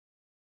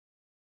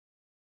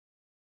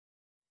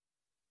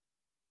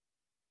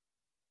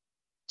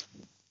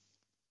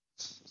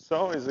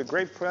So it's a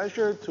great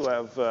pleasure to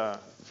have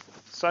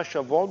Sasha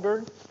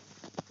Volberg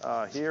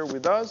here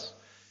with us.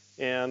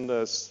 And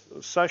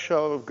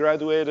Sasha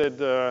graduated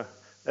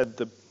at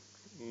the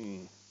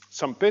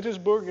St.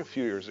 Petersburg a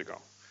few years ago.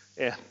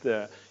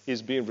 And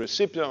he's been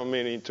recipient of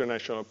many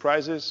international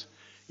prizes,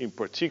 in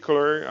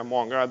particular,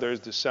 among others,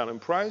 the Salem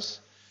Prize.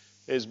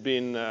 He's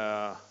been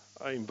an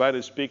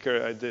invited speaker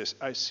at this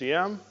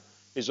ICM.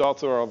 He's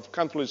author of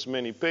countless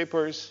many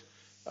papers,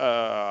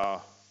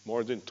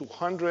 more than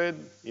 200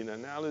 in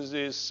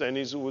analysis, and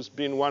he's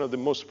been one of the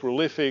most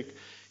prolific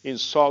in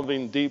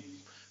solving deep,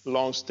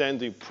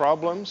 long-standing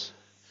problems.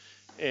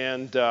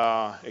 And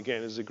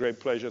again, it's a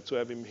great pleasure to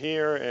have him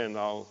here, and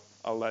I'll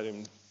let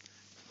him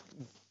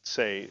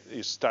say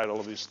his title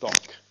of his talk.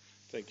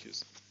 Thank you.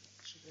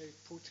 Should I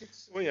put it?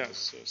 Oh,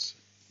 yes, yes.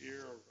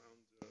 Here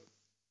around.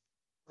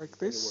 Like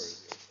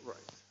this? Right.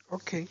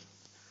 Okay.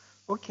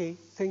 Okay,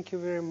 thank you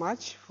very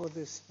much for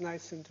this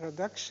nice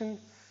introduction.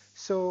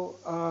 So,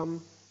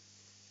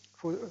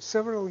 for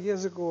several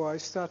years ago, I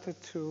started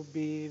to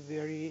be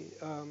very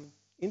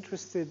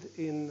interested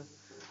in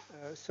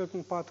a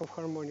certain part of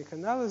harmonic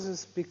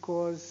analysis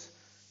because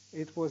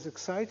it was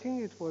exciting,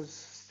 it was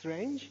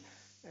strange,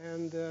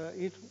 and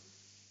it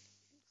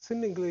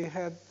seemingly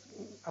had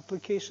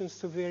applications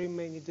to very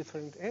many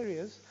different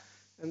areas.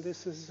 And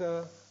this is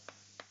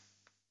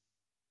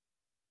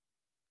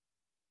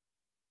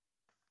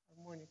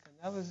harmonic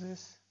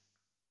analysis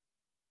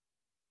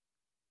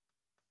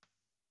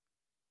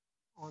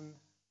on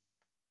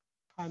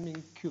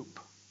Hamming cube.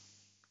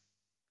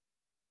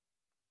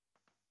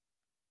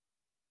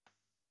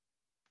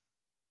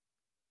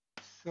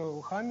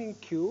 So Hamming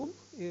cube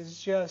is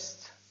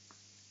just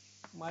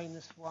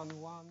minus 1,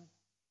 1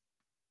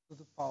 to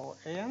the power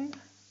n.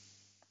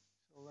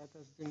 So let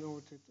us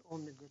denote it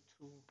omega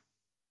 2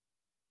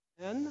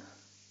 n.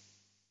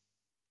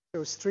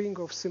 So string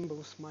of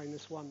symbols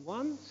minus 1,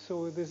 1.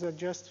 So these are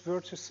just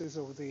vertices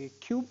of the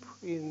cube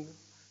in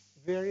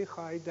very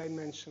high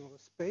dimensional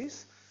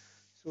space.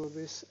 So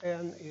this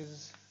n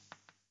is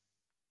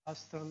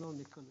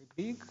astronomically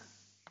big.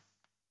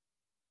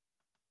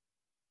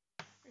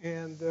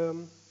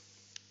 And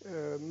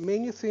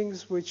many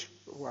things which,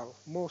 well,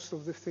 most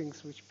of the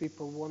things which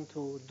people want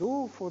to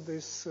do for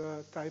this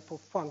type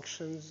of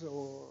functions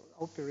or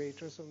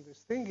operators on this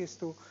thing is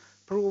to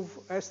prove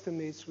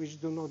estimates which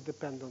do not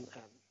depend on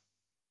n.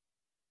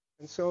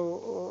 And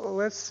so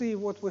let's see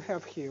what we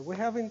have here. We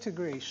have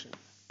integration.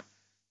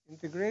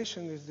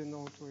 Integration is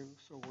denoted,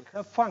 so we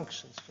have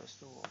functions,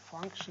 first of all.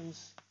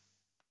 Functions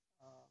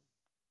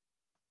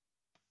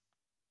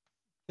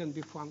can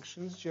be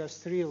functions,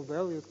 just real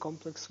valued,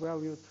 complex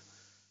valued,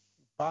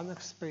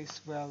 Banach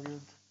space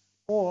valued,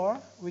 or,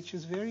 which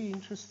is very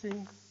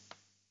interesting,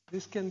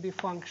 this can be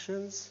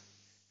functions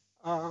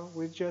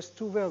with just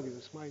two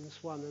values,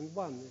 minus 1 and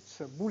 1. It's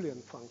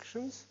Boolean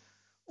functions.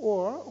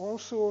 Or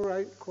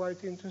also,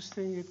 quite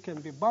interesting, it can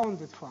be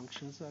bounded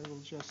functions. I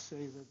will just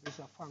say that these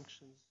are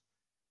functions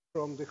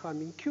from the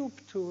Hamming cube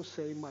to,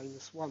 say,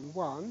 minus 1,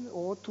 1,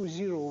 or to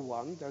 0,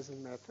 1,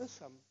 doesn't matter,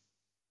 some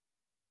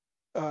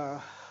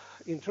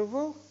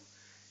interval.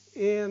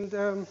 And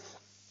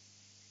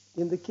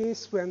in the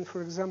case when,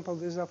 for example,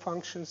 these are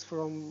functions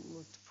from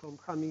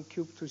Hamming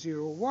cube to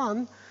 0,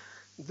 1,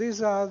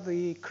 these are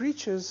the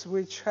creatures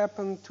which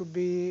happen to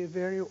be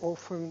very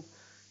often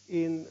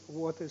in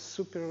what is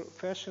super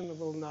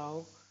fashionable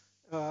now.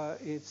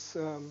 It's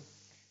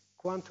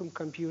quantum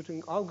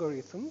computing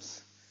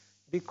algorithms,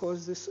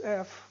 because this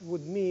f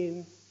would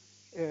mean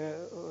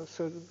a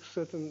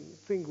certain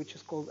thing which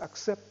is called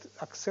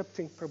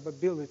accepting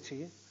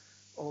probability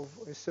of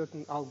a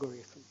certain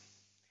algorithm.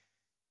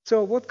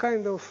 So what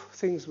kind of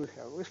things we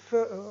have?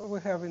 We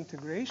have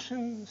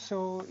integration,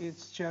 so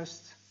it's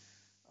just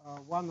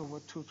 1 over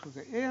 2 to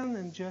the n,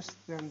 and just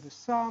then the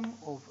sum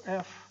of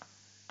f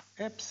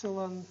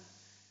epsilon,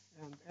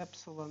 and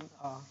epsilon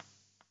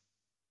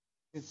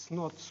it's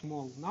not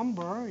small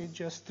number, it's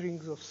just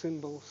strings of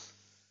symbols,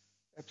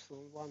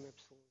 epsilon 1,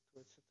 epsilon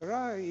 2,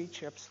 etc.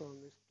 Each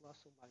epsilon is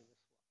plus or minus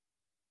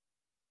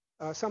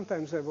 1.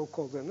 Sometimes I will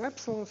call them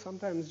epsilon,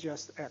 sometimes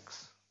just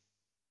x.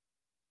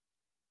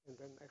 And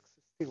then x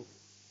is still,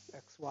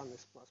 x1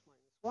 is plus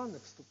minus 1,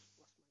 x2 is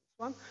plus minus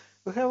 1.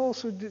 We have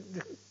also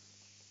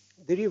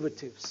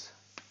derivatives.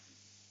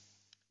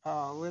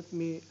 Let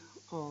me,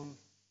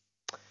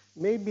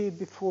 maybe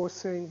before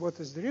saying what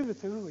is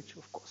derivative, which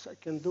of course I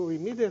can do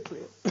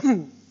immediately,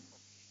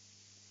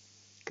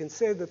 can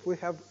say that we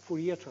have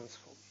Fourier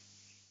transform.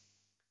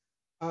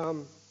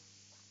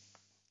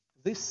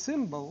 This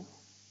symbol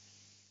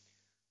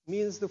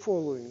means the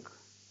following.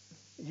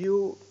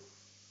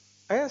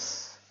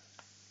 S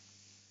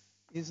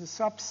is a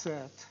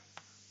subset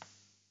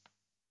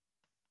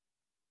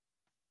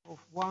of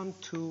 1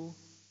 to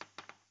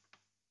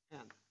n,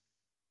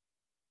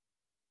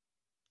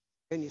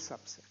 any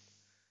subset.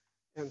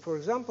 And for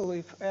example,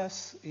 if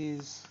S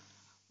is,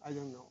 I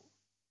don't know,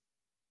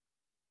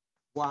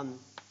 1,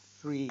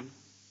 3,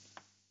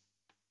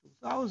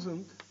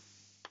 2000,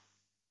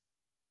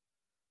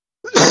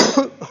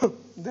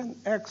 then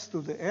x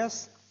to the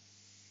s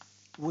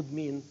would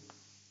mean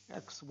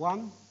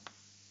x1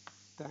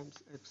 times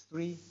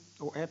x3,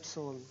 or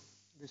epsilon.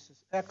 This is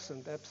x,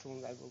 and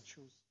epsilon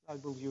I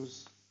will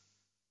use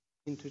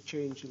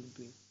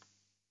interchangeably.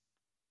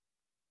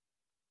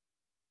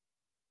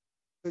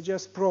 So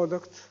just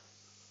product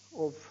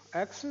of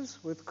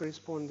x's with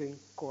corresponding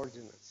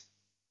coordinates.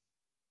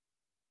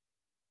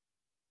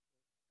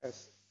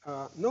 Yes.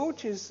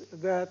 Notice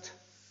that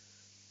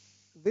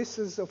this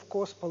is, of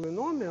course,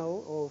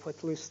 polynomial of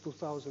at least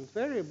 2,000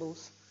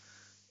 variables,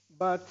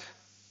 but,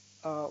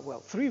 well,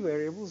 3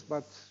 variables,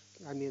 but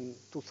I mean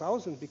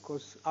 2,000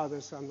 because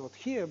others are not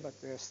here, but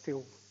they're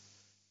still,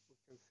 we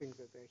can think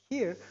that they're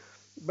here.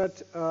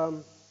 But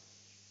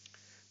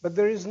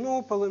there is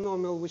no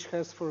polynomial which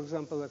has, for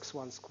example,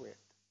 x1 squared.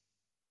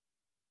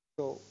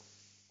 So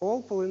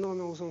all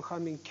polynomials on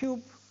Hamming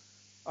cube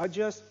are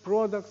just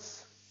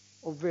products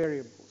of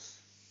variables.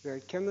 There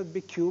cannot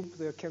be cube,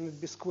 there cannot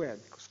be squared.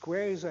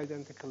 Square is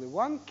identically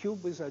 1,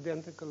 cube is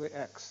identically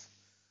x.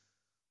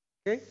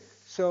 Okay?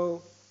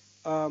 So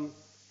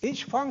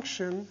each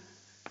function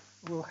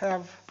will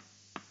have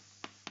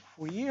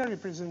Fourier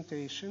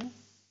representation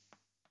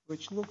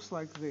which looks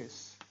like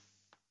this.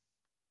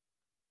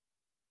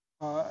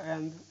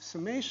 And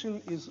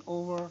summation is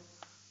over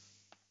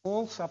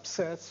all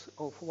subsets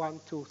of 1,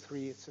 2,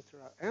 3,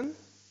 etc. n.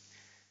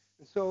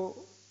 And so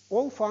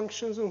all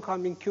functions on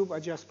Hamming cube are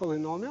just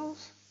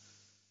polynomials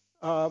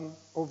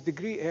of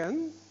degree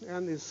n.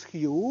 N is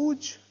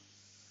huge.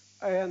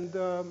 And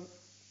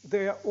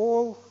they are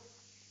all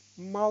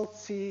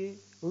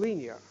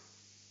multilinear.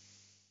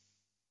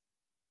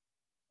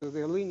 So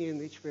they're linear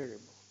in each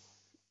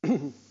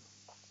variable.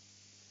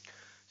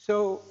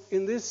 So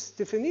in this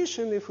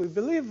definition, if we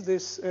believe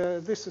this,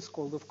 this is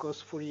called, of course,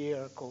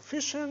 Fourier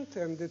coefficient,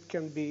 and it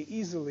can be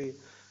easily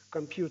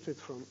computed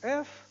from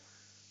f.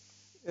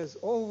 As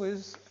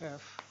always,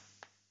 f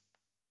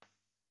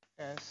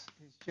s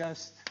is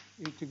just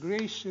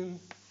integration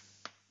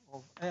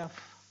of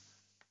f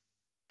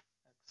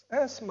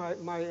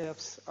xs. My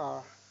f's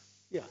are,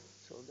 yeah,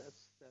 so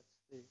that's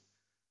the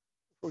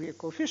Fourier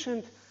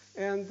coefficient.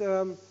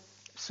 And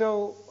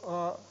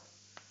so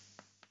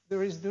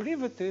there is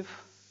derivative,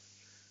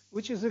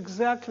 which is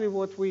exactly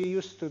what we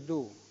used to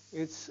do.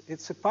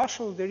 It's a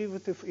partial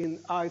derivative in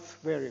ith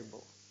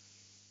variable.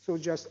 So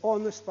just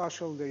honest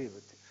partial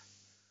derivative.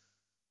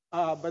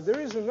 But there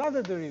is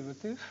another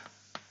derivative,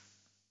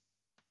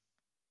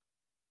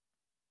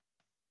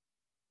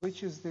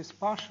 which is this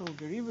partial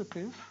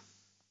derivative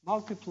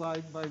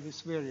multiplied by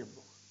this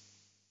variable.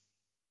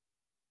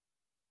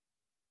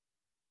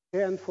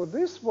 And for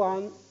this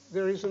one,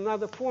 there is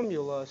another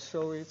formula.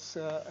 So it's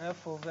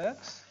f of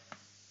x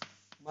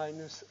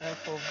minus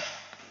f of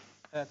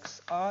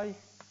xi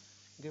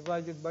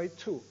divided by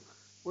 2.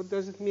 What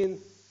does it mean,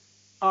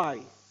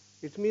 I?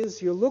 It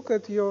means you look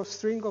at your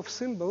string of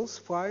symbols,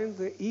 find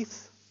the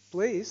ith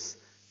place,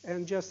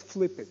 and just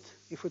flip it.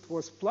 If it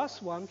was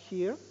 +1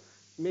 here,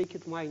 make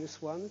it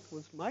 -1. If it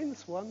was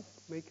 -1,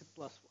 make it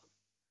 +1.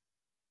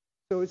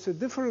 So it's a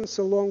difference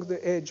along the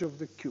edge of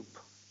the cube.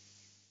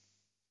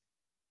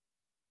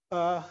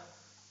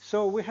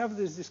 So we have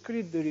these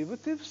discrete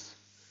derivatives.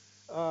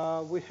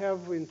 We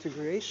have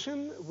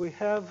integration. We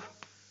have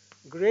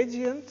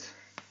gradient,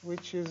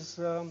 which is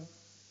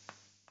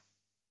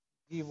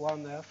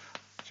d1f,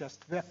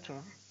 just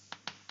vector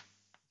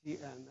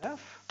dnf.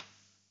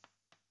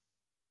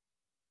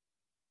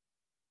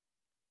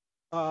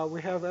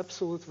 We have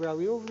absolute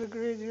value of the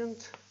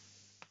gradient,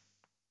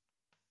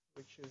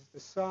 which is the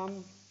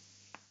sum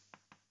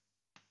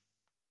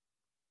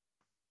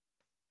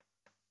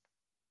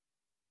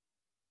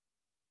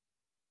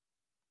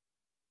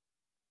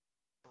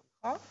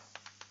half.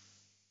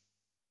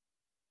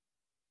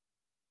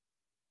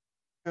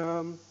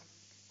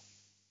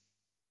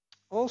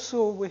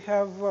 Also, we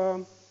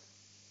have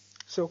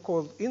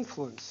so-called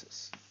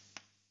influences.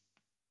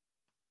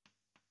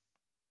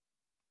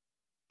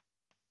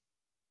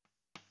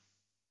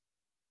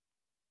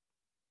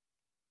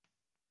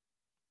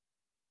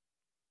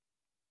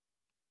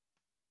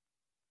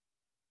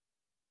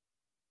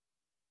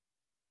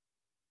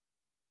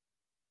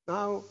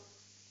 Now,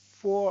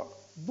 for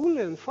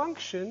Boolean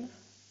function,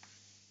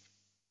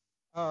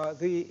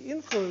 the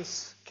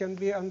influence can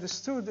be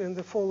understood in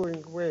the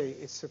following way.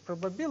 It's a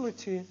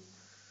probability.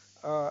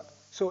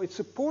 So it's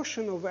a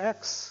portion of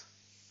x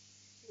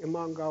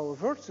among our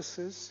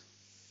vertices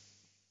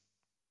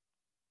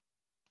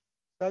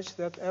such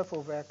that f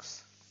of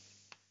x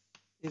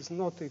is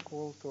not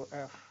equal to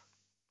f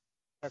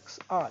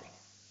xi.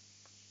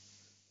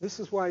 This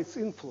is why it's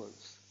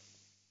influence.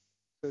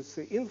 So it's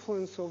the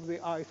influence of the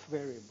ith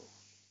variable.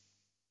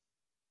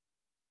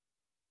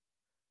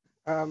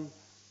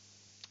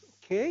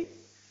 Okay,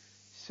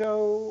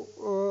 so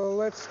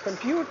let's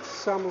compute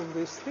some of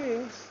these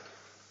things.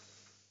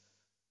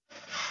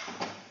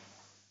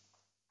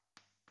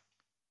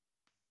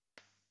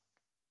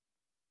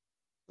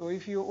 So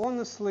if you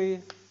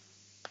honestly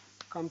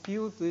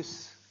compute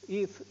this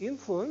ith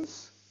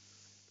influence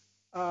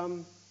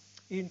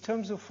in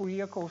terms of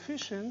Fourier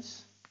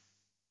coefficients,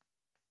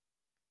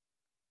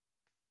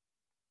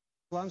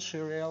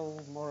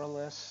 Plancherel more or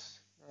less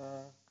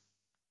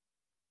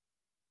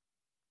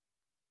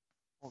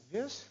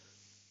obvious.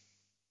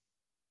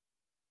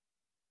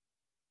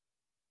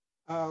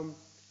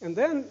 And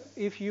then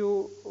if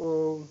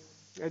you,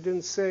 I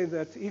didn't say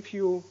that if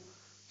you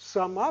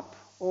sum up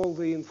all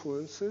the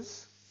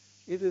influences,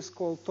 it is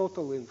called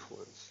total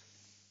influence.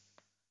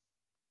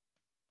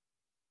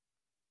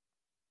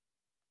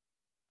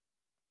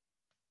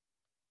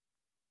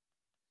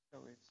 So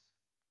it's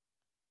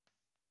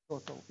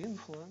total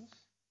influence.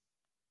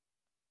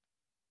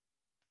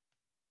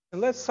 And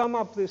let's sum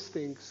up these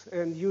things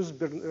and use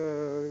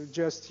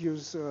just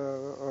use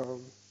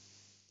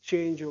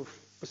change of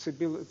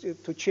possibility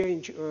to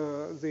change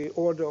the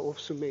order of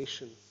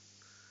summation.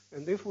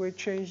 And if we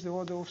change the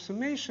order of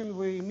summation,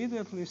 we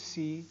immediately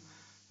see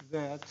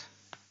that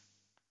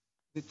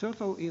the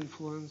total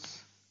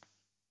influence,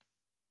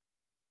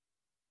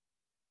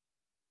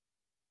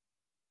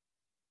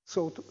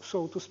 so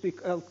to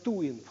speak,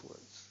 L2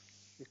 influence,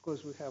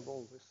 because we have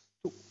all this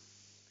 2.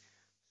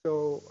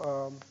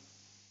 So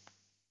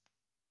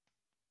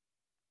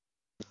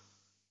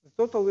the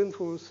total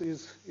influence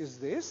is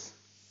this.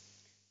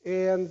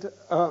 And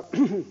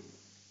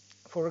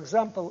for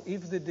example,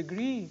 if the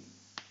degree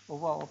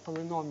of our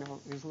polynomial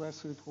is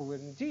less or equal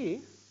than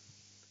d,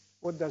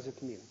 what does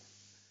it mean?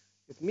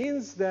 It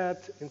means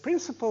that, in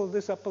principle,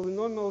 these are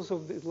polynomials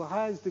of the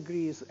highest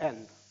degree is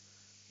n,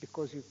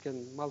 because you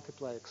can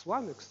multiply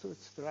x1, x2,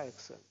 etc.,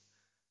 xn.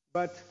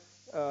 But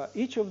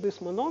each of these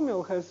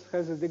monomial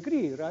has a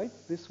degree, right?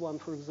 This one,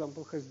 for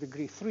example, has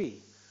degree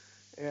 3.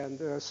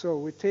 And so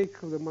we take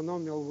the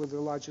monomial with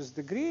the largest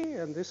degree,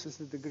 and this is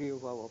the degree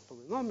of our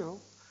polynomial.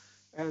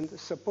 And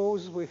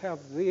suppose we have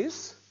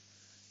this.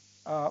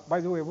 By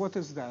the way, what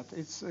is that?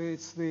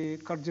 It's the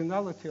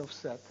cardinality of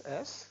set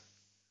S.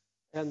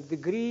 And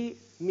degree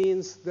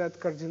means that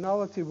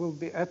cardinality will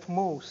be at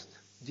most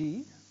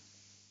d.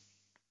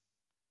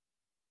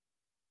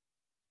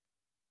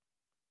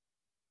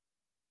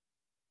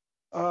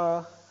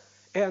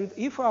 And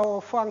if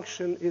our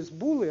function is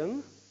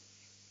Boolean,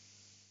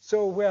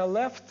 so we are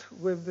left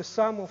with the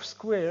sum of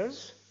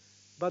squares,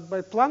 but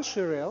by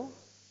Plancherel,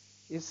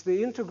 it's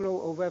the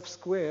integral of f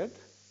squared,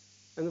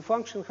 and the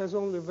function has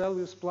only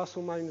values plus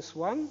or minus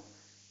 1,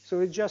 so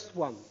it's just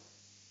 1.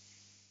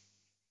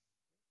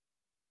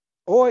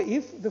 Or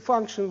if the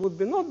function would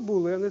be not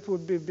Boolean, it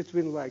would be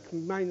between like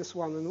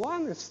 -1 and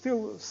 1. It's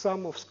still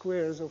sum of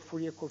squares of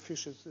Fourier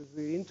coefficients is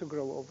the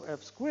integral of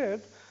f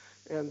squared,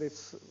 and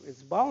it's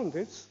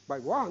bounded by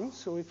 1,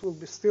 so it will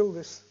be still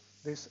this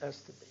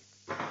estimate.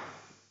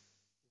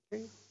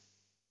 Okay.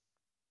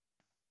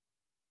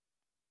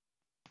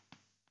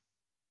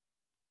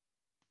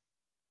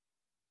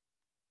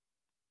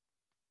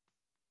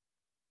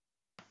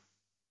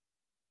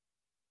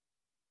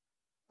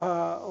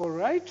 All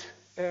right,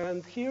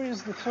 and here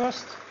is the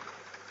first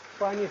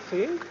funny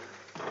thing.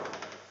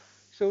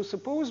 So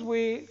suppose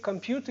we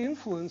compute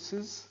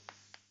influences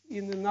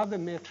in another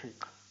metric.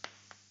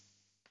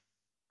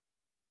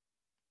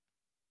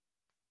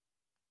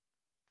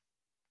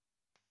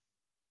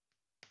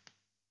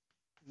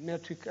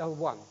 Metric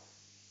L1.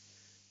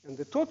 And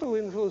the total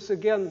influence,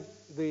 again,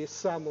 the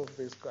sum of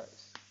these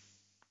guys.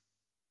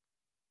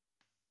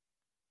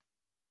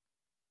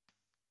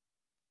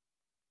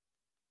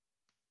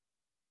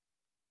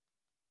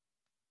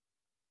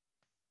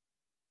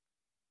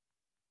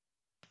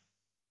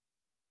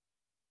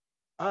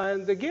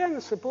 And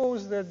again,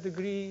 suppose that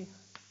degree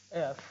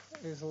f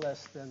is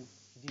less than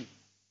d.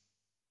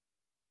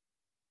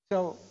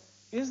 So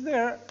is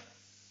there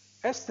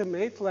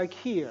estimate like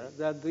here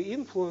that the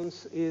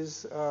influence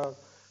is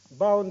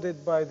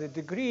bounded by the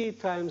degree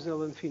times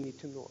L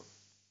infinity norm?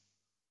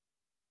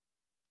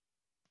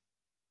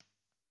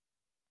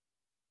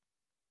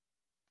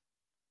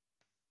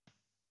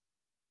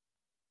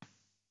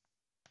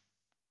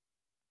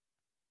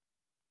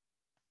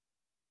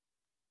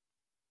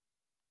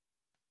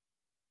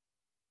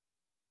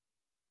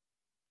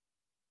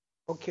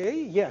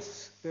 Okay,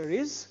 yes, there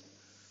is.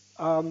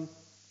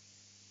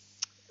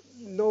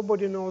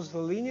 Nobody knows the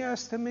linear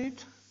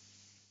estimate.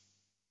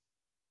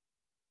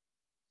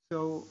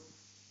 So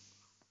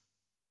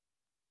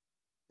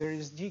there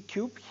is d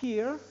cubed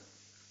here,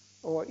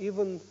 or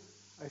even,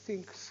 I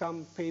think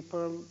some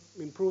paper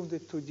improved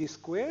it to d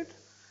squared.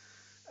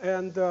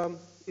 And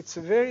it's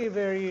a very,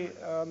 very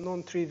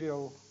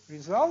non-trivial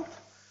result.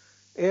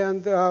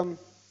 And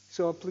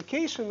so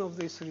application of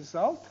this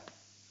result,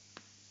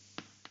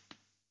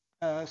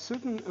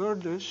 certain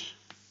Erdős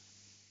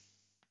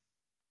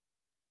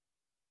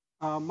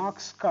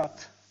Max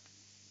Cut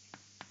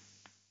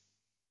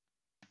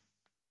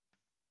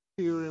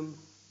theorem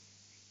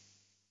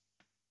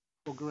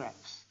for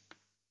graphs.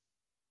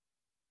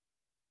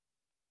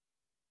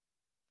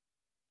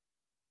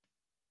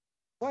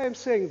 Why I'm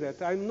saying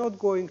that? I'm not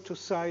going to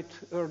cite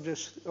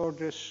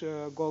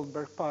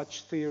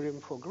Erdős-Goldberg-Patch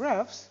theorem for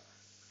graphs.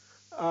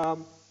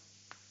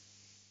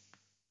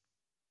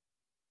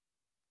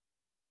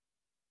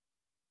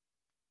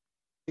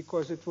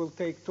 Because it will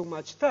take too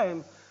much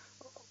time.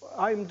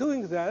 I'm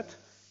doing that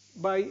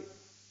by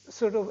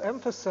sort of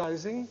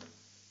emphasizing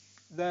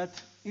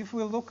that if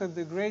we look at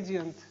the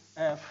gradient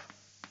f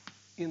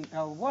in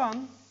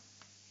L1,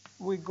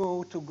 we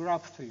go to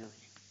graph theory.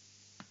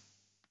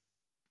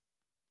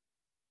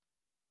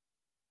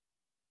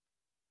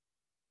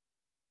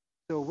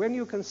 So when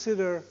you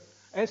consider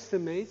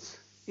estimates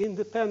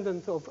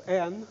independent of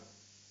n,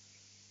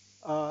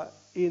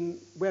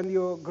 when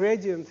your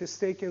gradient is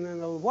taken in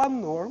L1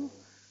 norm,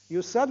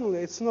 you suddenly,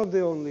 it's not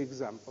the only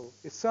example,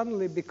 it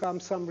suddenly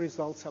becomes some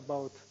results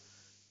about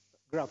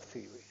graph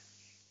theory.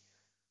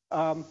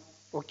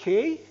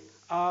 Okay,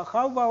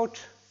 how about,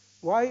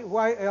 why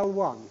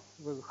L1?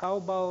 Well, how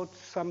about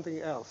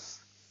something else?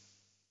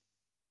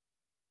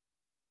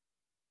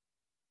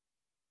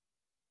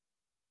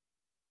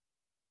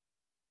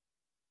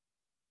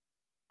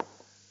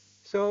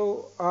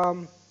 So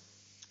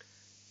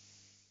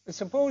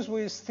suppose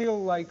we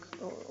still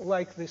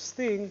like this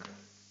thing.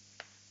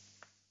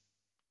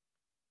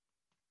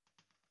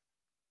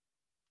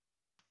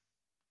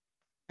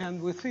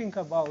 And we think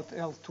about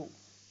L2.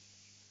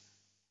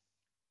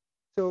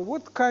 So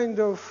what kind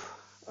of,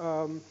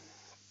 I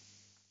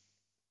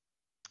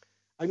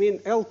mean,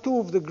 L2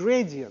 of the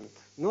gradient,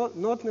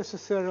 not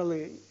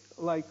necessarily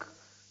like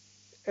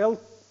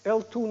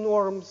L2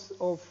 norms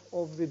of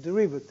the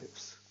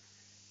derivatives.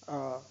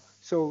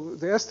 So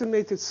the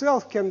estimate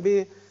itself can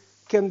be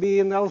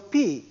in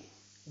LP,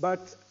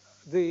 but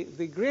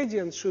the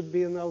gradient should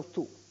be in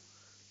L2.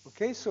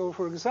 Okay, so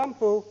for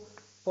example,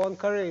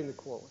 Poincaré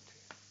inequality.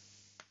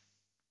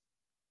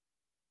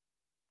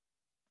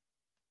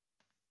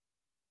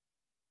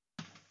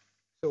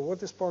 So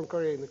what is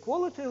Poincaré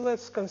inequality?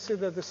 Let's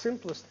consider the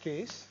simplest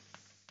case.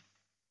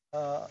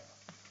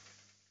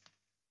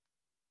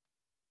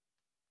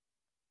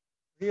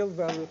 Real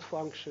valued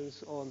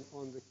functions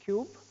on the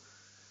cube.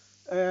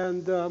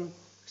 And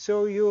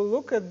so you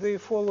look at the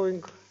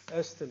following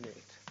estimate.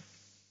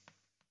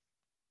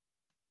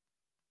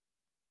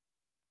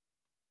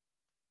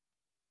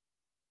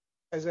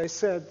 As I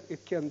said,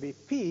 it can be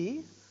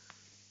P,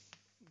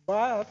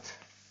 but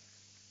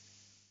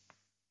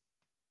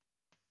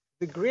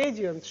the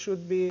gradient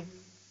should be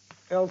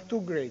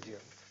L2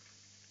 gradient,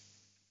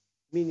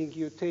 meaning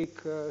you take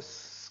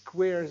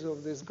squares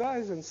of these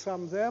guys and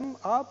sum them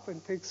up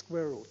and take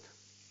square root.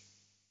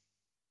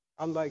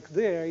 Unlike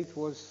there, it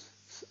was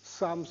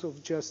sums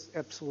of just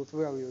absolute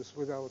values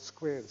without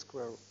square and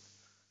square root.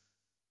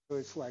 So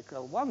it's like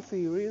L1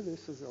 theory,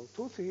 this is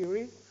L2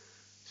 theory.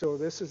 So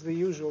this is the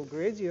usual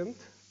gradient.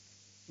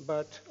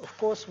 But of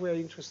course, we're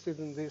interested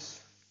in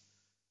this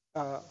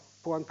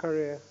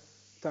Poincaré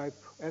type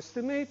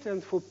estimate.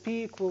 And for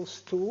p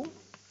equals 2,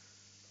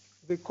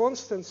 the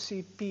constant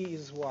Cp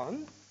is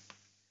 1,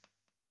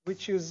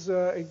 which is,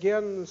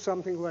 again,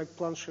 something like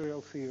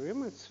Plancherel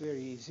theorem. It's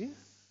very easy.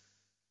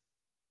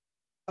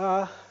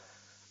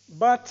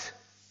 But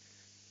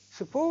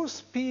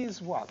suppose p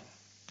is 1.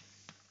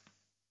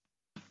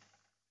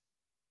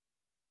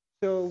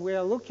 So we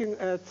are looking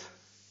at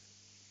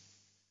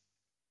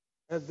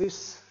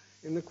this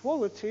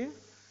inequality,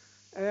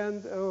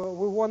 and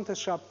we want a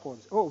sharp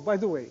constant. Oh, by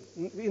the way,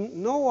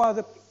 in no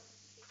other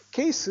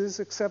cases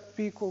except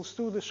p equals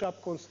 2, the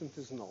sharp constant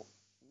is null.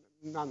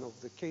 None of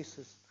the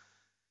cases.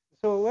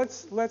 So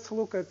let's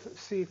look at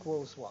c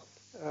equals 1,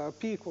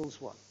 p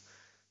equals 1.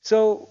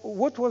 So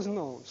what was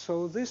known?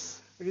 So this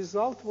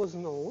result was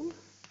known,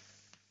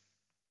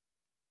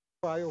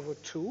 pi over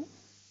 2.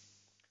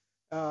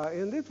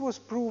 And it was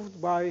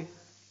proved by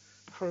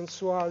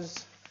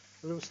Françoise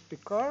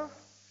Lust-Picard.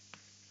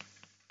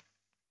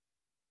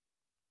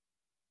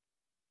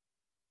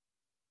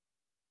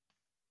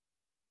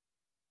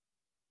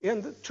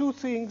 And two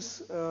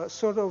things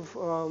sort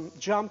of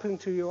jump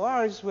into your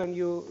eyes when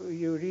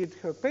you read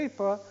her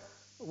paper.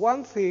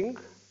 One thing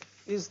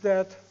is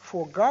that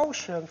for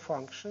Gaussian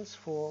functions,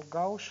 for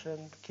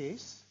Gaussian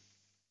case,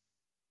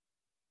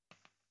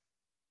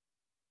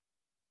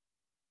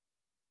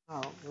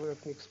 now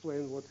let me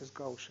explain what is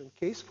Gaussian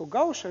case. For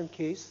Gaussian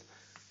case,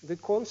 the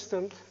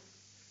constant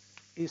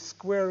is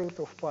square root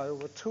of pi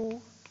over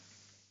 2,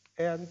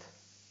 and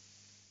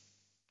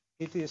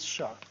it is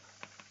sharp.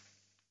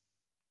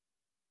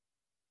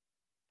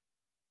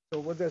 So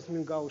what does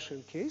mean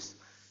Gaussian case?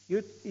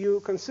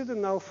 You consider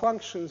now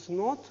functions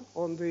not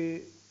on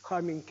the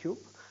Hamming cube,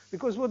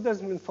 because what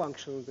does mean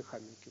function on the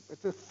Hamming cube?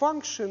 It's a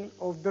function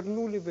of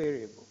Bernoulli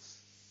variables.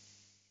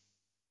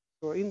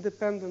 So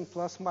independent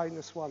plus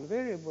minus 1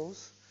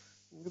 variables,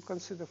 you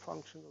consider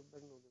function of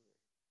Bernoulli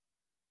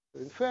variables. So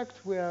in fact,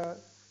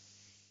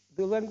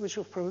 the language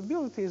of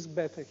probability is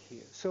better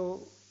here.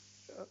 So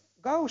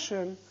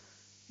Gaussian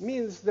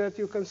means that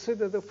you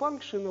consider the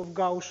function of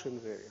Gaussian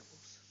variables.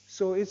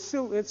 So it's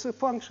a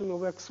function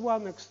of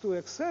x1,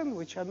 x2, xn,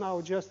 which are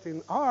now just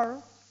in R,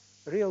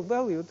 real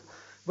valued,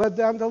 but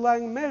the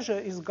underlying measure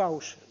is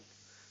Gaussian.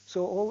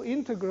 So all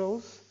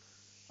integrals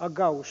are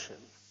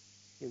Gaussian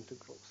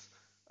integrals.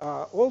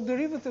 All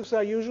derivatives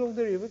are usual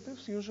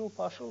derivatives, usual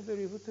partial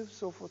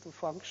derivatives of the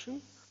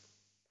function.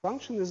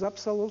 Function is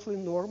absolutely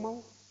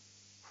normal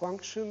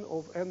function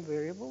of n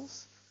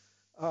variables.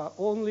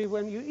 only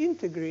when you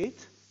integrate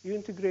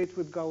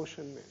with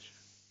Gaussian measure.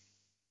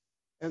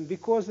 And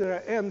because there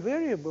are n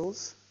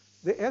variables,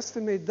 the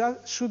estimate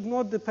should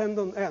not depend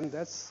on n.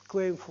 That's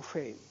claim for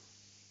fame.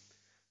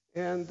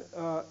 And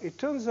it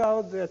turns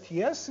out that,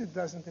 yes, it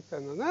doesn't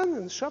depend on n,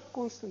 and Sharp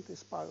constant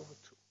is pi over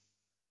 2,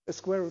 the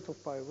square root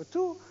of pi over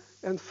 2,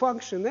 and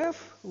function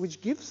f,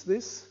 which gives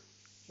this,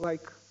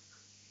 like,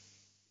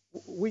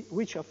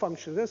 which are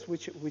functions f,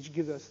 which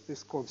give us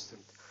this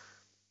constant.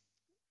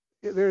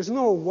 There is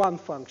no one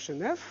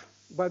function f,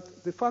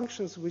 but the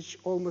functions which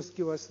almost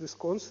give us this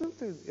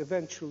constant,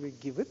 eventually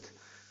give it,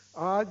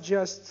 are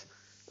just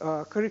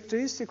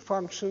characteristic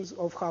functions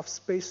of half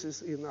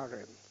spaces in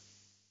Rn.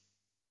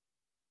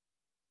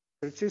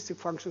 Characteristic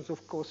functions,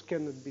 of course,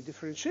 cannot be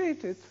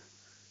differentiated,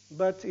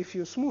 but if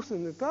you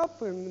smoothen it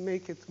up and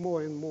make it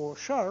more and more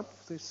sharp,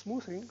 this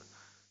smoothing,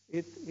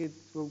 it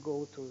will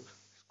go to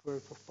square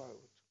root of pi over 2.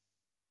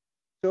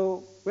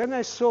 So when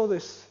I saw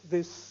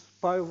this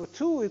pi over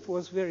 2, it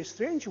was very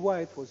strange. Why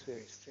it was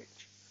very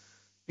strange?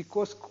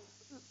 Because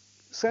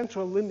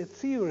central limit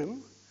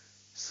theorem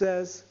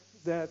says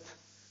that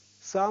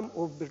sum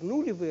of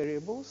Bernoulli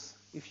variables,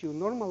 if you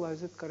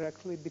normalize it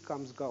correctly,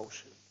 becomes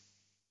Gaussian.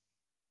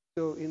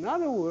 So in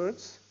other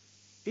words,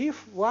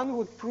 if one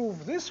would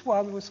prove this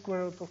one with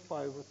square root of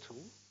pi over 2,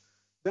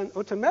 then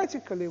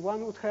automatically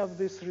one would have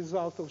this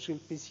result of Gilles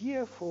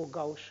Pézier for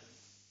Gaussian.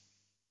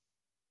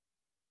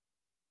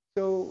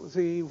 So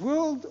the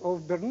world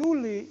of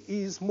Bernoulli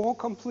is more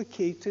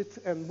complicated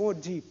and more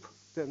deep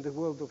than the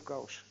world of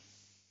Gaussian.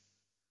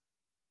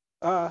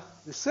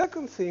 The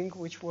second thing,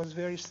 which was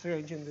very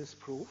strange in this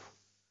proof,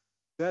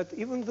 that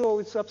even though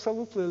it's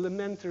absolutely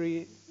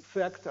elementary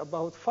fact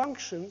about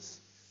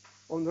functions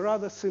on a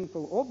rather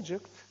simple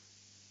object,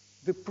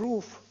 the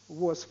proof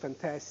was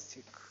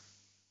fantastic.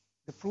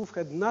 The proof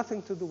had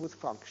nothing to do with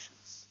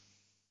functions.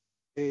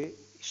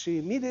 She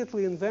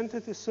immediately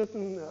invented a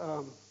certain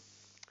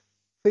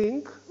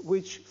thing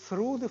which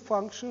threw the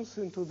functions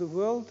into the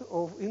world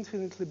of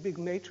infinitely big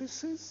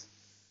matrices,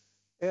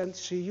 and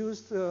she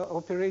used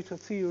operator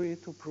theory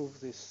to prove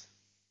this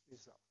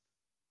result.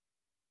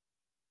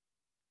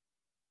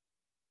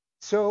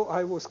 So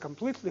I was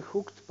completely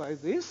hooked by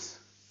this,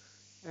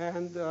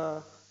 and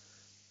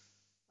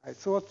I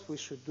thought we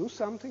should do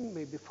something,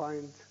 maybe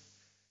find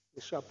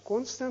the Sharp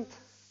constant.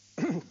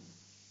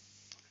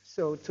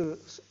 So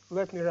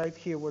let me write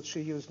here what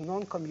she used,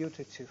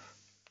 non-commutative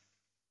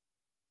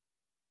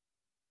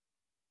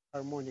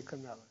harmonic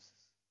analysis.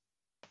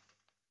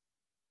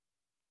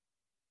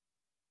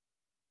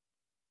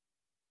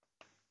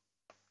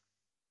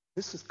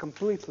 This is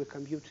completely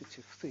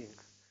commutative thing.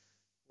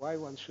 Why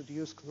one should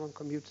use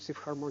non-commutative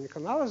harmonic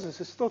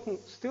analysis is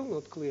still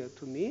not clear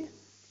to me.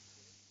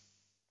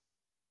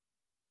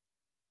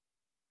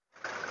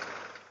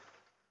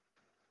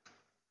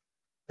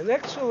 And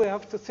actually,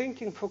 after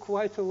thinking for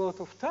quite a lot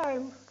of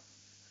time,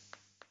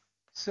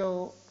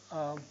 so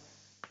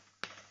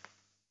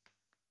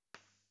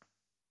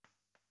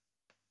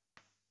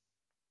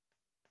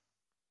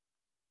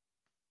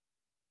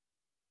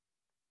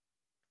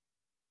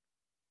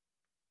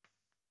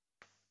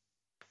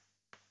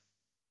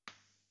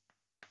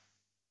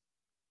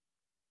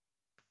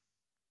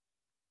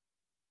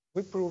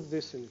we prove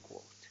this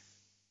inequality.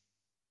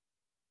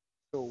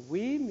 So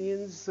we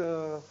means,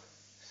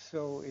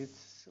 so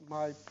it's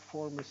my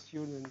former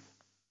student,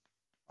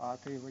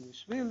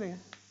 Ivanishvili,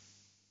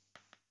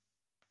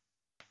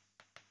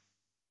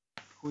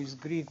 who is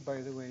Greek,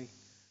 by the way,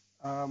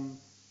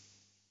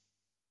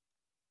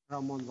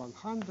 Ramon van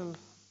Handel,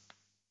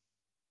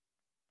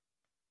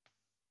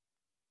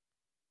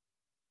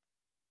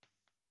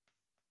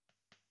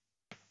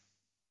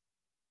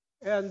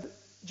 and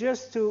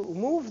just to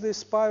move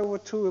this pi over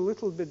 2 a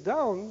little bit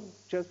down,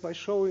 just by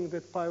showing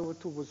that pi over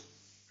 2 was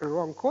a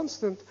wrong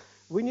constant,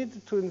 we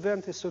needed to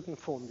invent a certain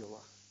formula.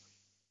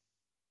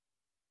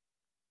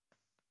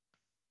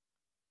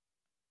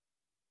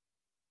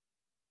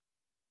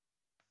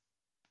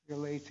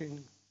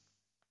 Relating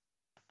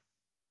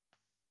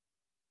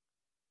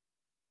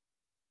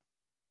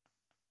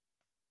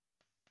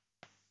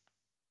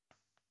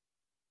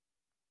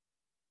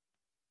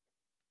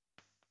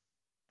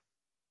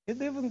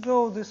and even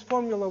though this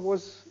formula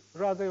was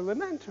rather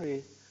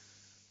elementary,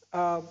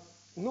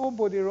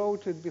 nobody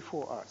wrote it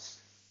before us.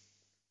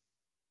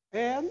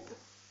 And it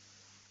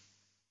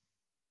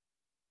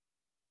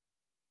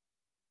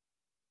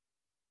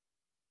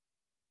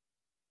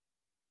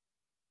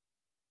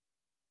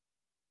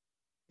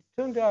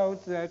turned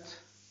out that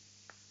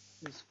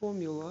this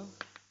formula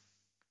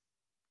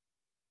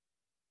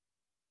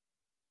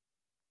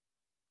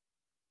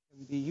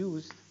can be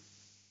used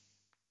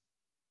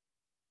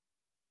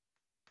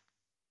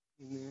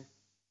in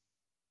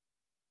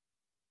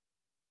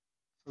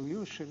a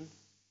solution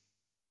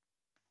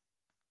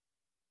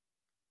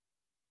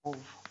of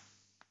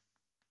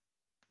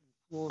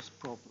Flo's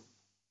problem.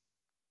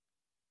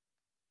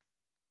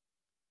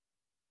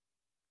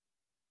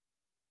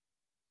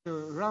 So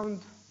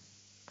around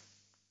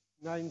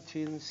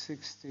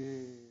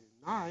 1969,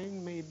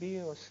 69 maybe,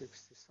 or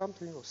 60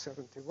 something, or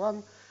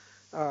 71.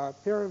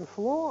 Perrin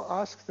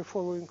Flaw asked the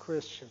following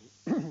question.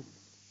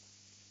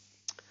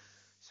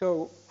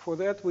 So for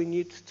that we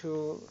need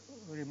to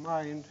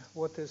remind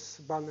what is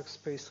Banach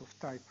space of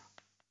type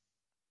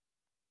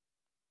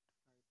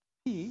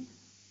P.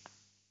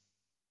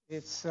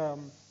 It's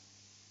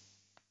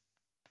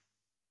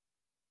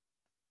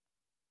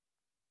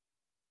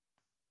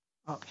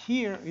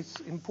here it's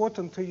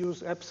important to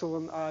use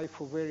epsilon I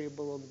for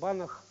variable on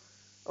Banach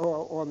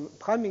or on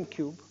Hamming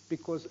cube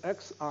because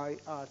xi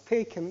are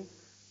taken.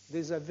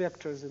 These are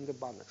vectors in the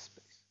Banach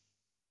space.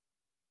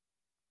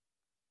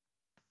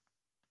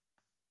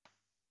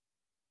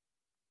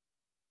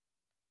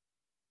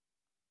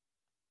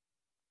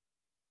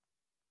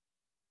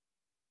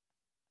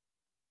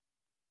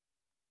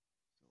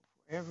 So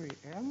for every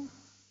n,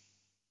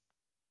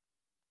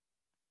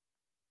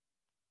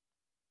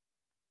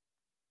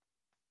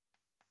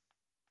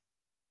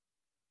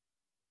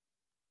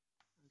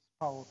 it's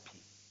power p.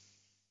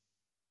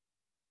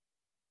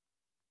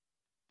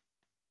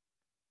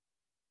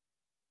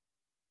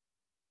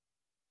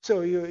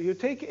 So you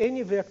take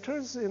any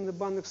vectors in the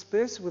Banach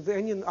space with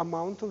any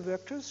amount of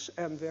vectors,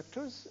 n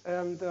vectors,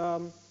 and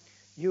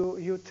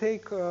you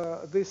take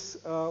this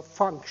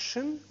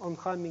function on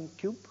Hamming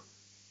cube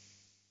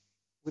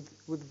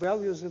with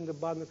values in the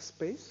Banach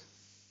space.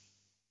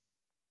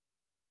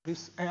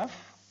 This f,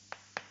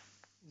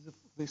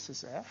 this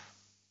is f.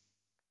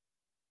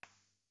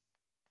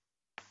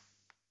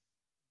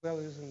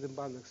 Values in the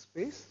Banach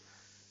space.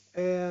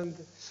 And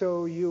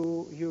so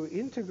you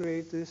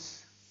integrate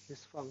this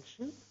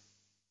function,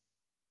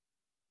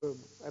 the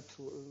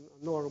absolute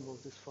norm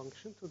of this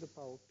function to the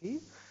power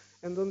p.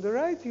 And on the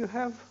right, you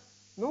have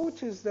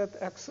notice that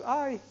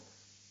xi,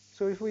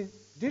 so if we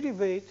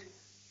derivate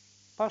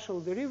partial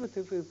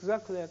derivative is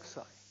exactly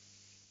xi.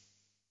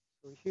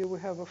 So here we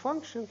have a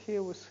function,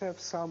 here we have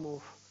sum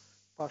of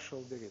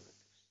partial derivatives.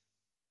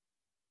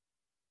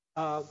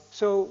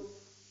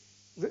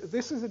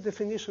 This is the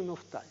definition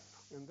of type.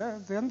 And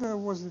then there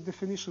was the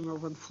definition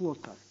of a flow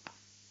type.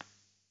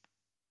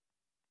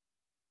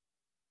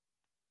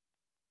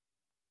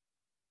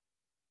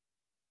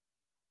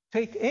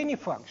 Take any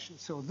function.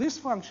 So this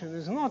function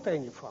is not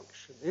any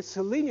function. It's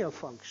a linear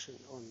function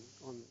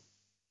on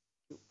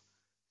Q.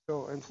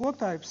 So, and flow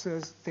type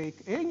says take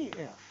any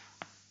f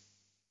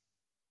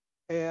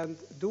and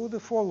do the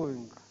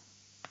following.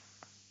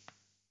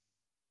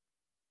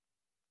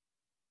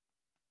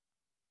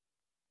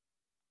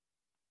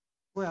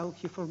 Well,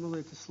 he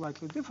formulated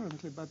slightly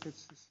differently, but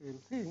it's the same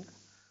thing.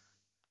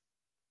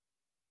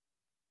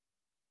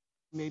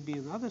 Maybe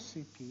another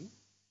CP.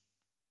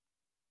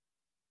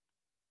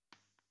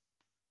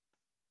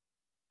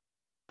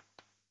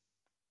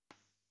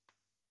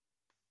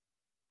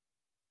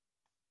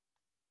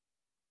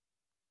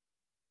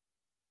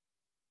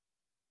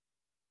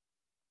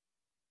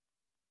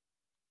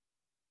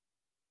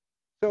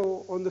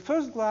 So on the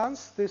first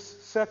glance, this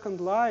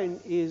second line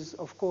is,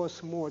 of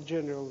course, more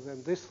general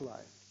than this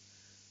line,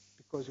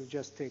 because you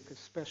just take a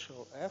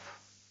special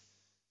f.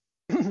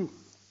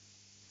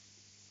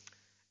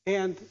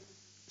 And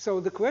so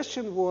the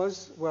question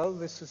was, well,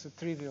 this is a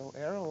trivial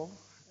arrow,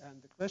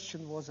 and the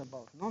question was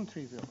about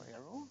non-trivial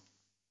arrow.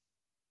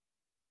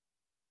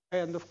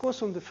 And of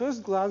course, on the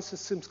first glance, it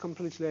seems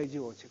completely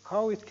idiotic.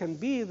 How it can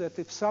be that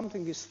if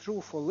something is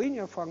true for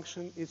linear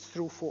function, it's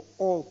true for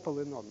all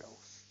polynomials?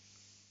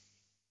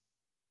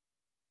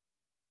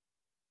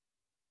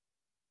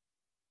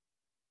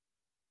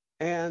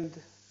 And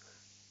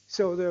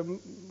so there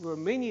were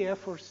many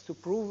efforts to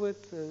prove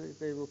it.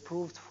 They were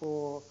proved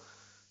for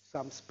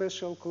some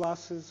special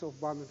classes of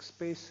Banach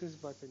spaces,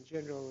 but in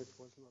general it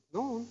was not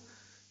known.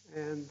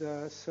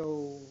 And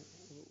so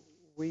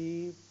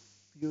we,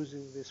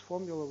 using this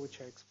formula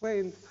which I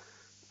explained,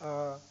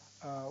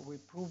 we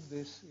proved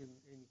this in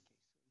any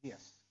case.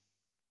 Yes.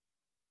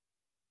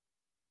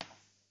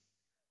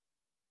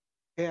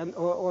 And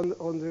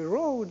on the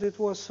road, it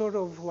was sort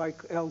of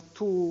like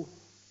L2.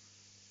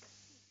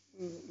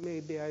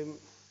 Maybe I'm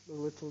a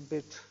little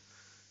bit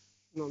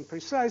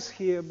non-precise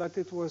here, but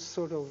it was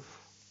sort of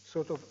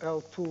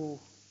L2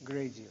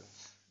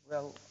 gradients.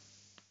 Well,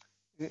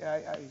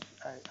 I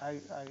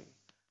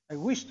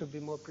wish to be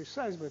more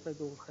precise, but I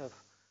don't have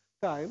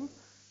time.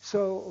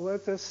 So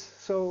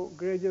so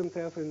gradient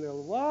f in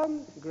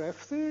L1, graph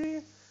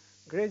theory,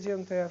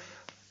 gradient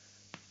f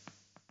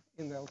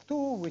in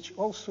L2, which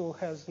also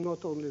has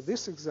not only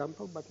this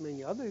example, but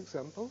many other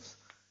examples.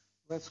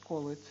 Let's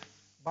call it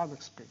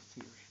Banach space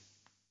theory.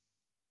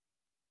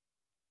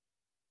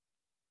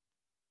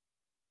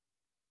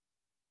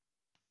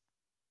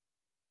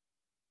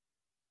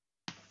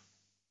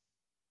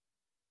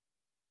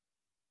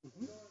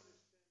 Mm-hmm.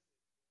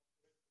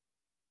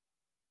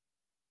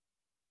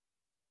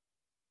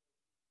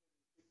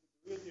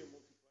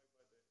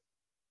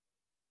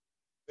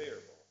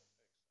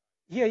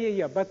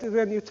 Yeah. But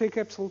when you take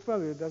absolute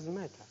value, it doesn't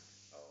matter.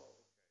 Oh,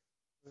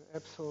 okay.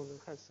 Epsilon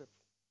has a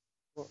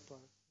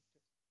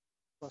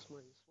plus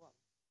minus 1.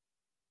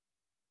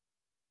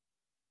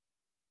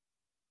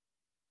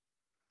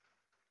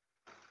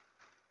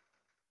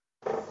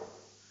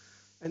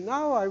 And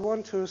now I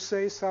want to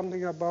say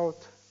something about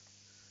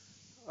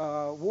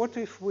what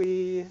if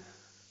we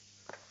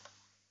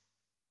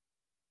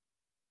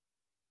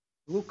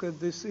look at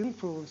these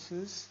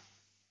influences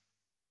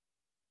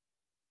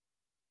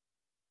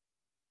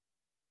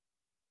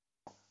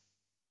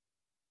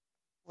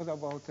what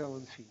about L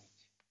infinity?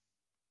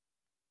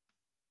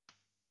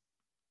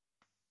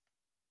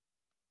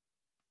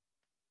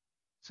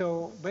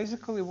 So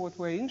basically what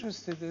we're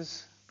interested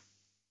is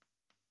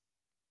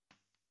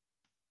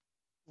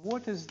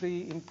what is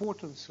the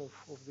importance of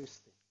this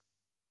thing?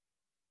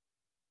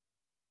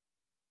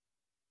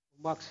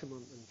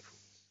 Maximum influence.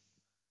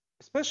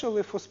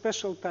 Especially for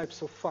special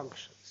types of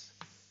functions.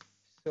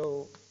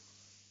 So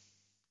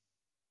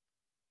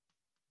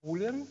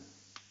Boolean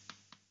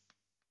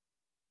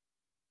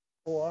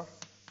or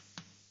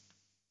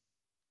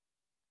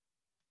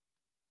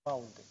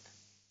bounded.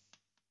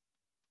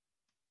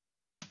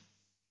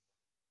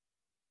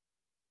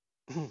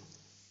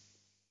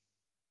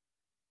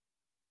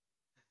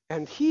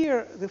 And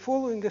here the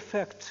following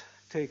effect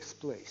takes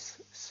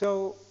place.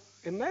 So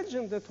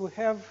imagine that we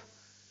have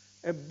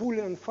a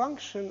Boolean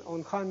function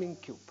on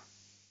Hamming cube.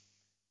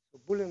 A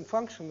Boolean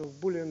function of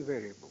Boolean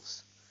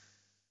variables.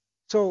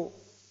 So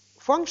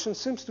function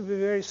seems to be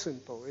very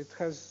simple. It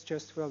has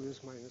just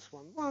values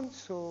 -1, 1.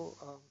 So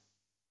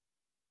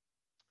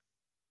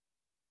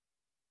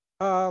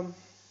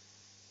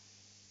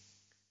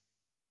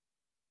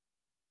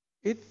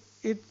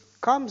it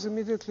comes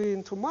immediately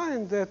into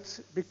mind that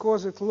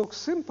because it looks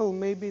simple,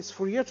 maybe its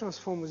Fourier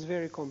transform is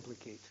very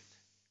complicated.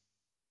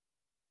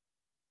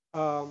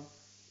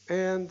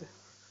 And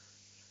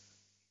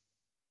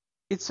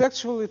it's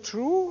actually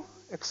true,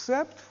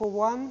 except for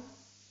one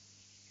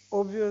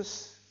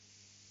obvious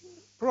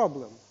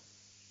problem.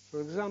 For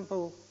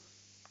example,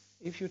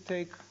 if you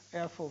take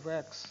f of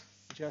x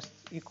just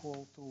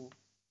equal to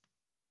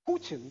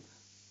Putin,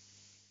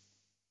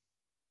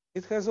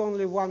 it has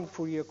only one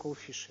Fourier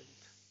coefficient.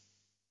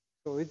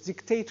 So it's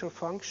dictator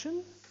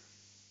function,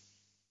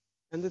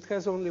 and it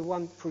has only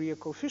one Fourier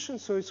coefficient,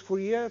 so its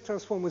Fourier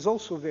transform is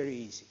also very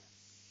easy.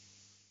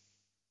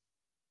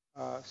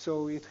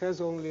 So it has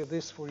only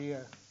this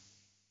Fourier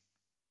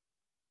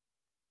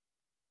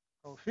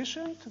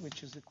coefficient,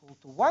 which is equal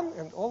to 1,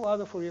 and all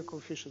other Fourier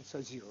coefficients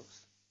are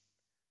zeros.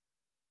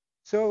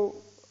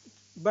 So,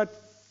 but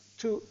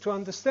to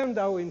understand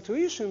our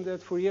intuition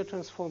that Fourier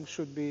transform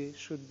should be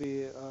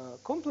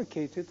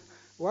complicated,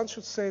 one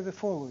should say the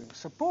following.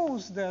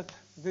 Suppose that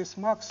this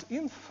max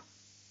inf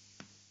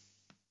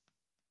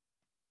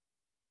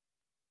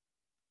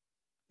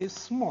is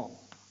small.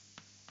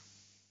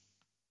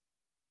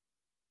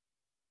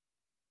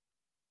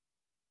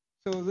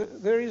 So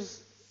there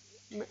is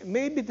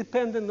maybe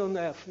dependent on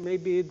f,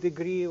 maybe a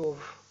degree of,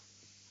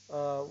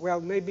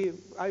 well, maybe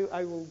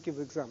I will give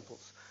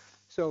examples.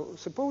 So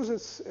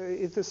suppose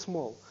it is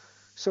small.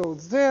 So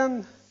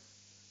then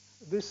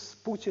this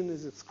Putin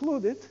is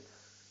excluded,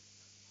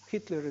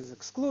 Hitler is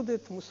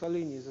excluded,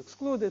 Mussolini is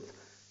excluded,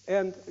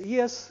 and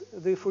yes,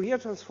 the Fourier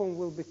transform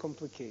will be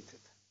complicated.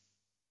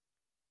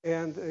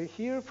 And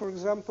here, for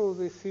example,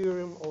 the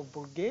theorem of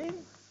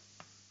Bourgain,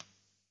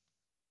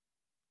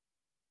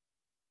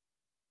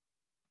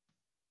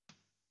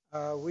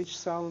 which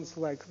sounds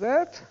like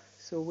that.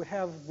 So we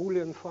have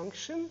Boolean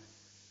function.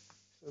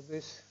 So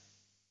this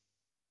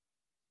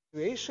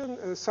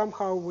situation,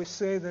 somehow we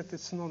say that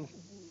it's non,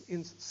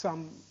 in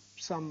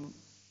some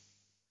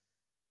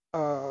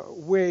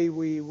way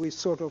we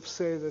sort of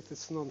say that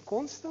it's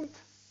non-constant.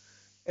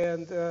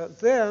 And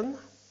then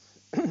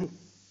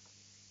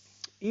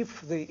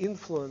if the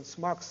influence,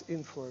 max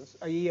influence,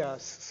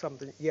 yes,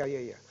 something,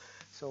 yeah.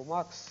 So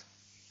max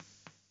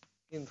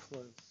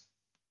influence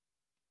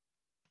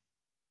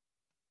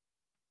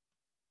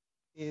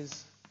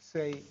is,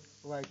 say,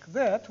 like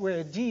that,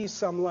 where D is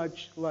some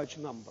large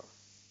number.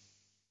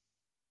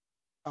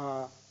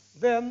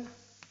 Then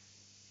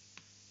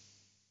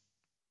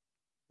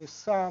the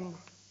sum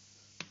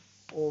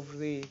of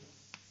the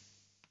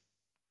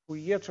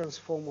Fourier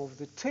transform of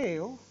the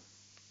tail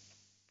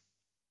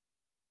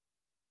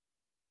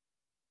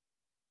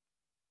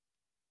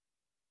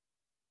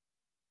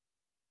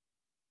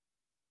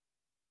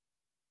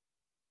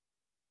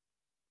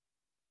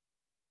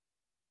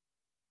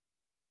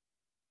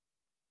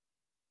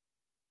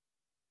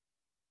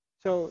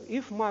so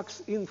if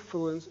max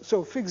influence,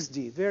 so fixed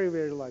D, very,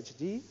 very large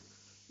D,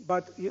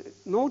 but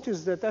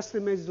notice that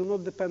estimates do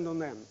not depend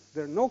on n.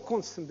 There are no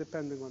constant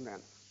depending on n,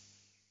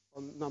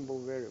 on number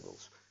of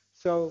variables.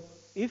 So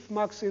if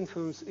max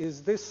influence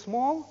is this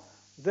small,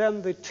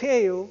 then the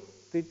tail,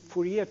 the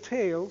Fourier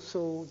tail,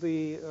 so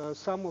the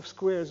sum of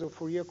squares of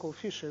Fourier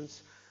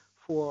coefficients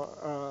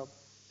for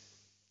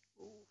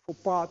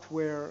part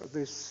where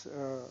this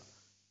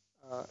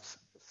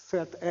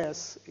set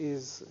S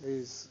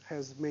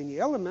has many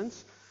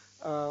elements,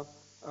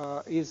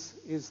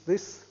 is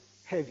this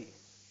heavy.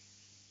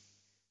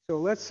 So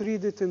let's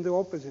read it in the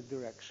opposite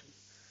direction.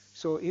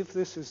 So if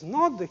this is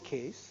not the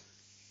case,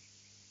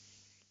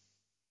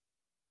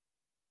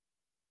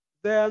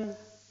 then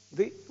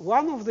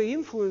one of the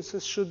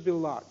influences should be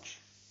large.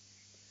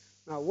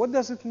 Now, what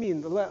does it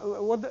mean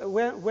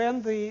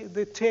when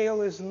the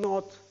tail is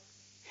not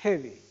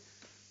heavy?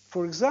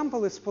 For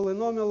example, it's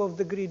polynomial of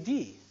degree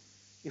d.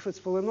 If it's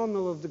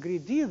polynomial of degree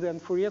d, then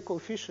Fourier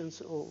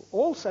coefficients, or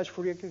all such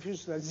Fourier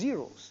coefficients are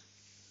zeros.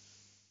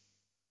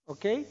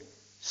 Okay?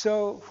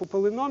 So for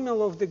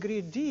polynomial of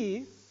degree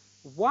d,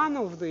 one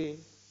of the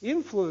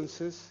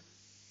influences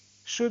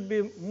should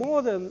be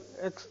more than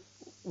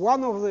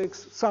one of the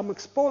some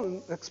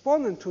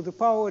exponent to the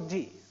power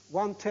d,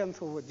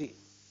 1/10 over d.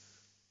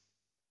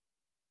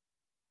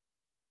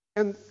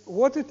 And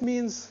what it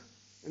means,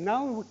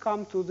 now we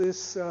come to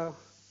this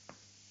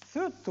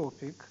third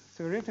topic,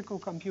 theoretical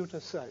computer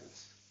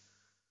science.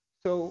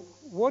 So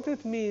what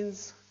it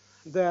means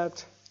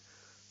that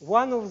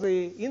one of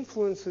the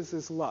influences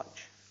is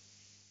large.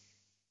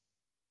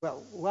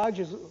 Well, large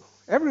is,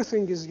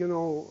 everything is,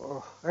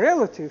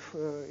 relative.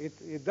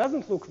 It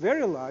doesn't look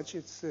very large.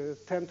 It's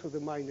 10 to the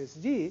minus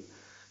d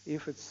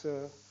if it's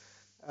a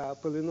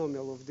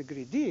polynomial of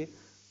degree d.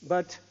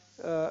 But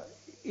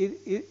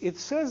it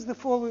says the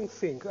following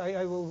thing.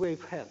 I will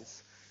wave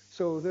hands.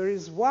 So there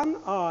is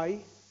one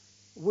I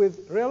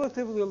with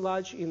relatively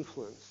large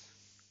influence.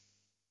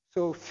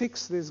 So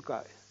fix this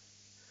guy.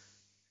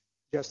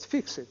 Just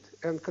fix it.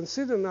 And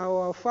consider now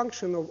a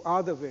function of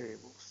other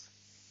variables.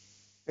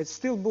 It's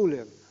still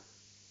Boolean.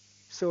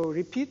 So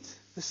repeat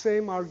the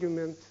same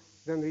argument,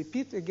 then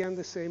repeat again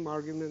the same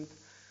argument.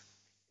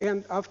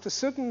 And after a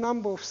certain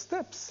number of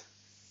steps,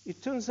 it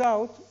turns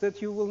out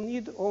that you will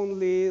need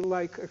only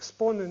like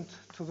exponent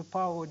to the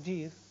power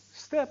d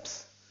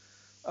steps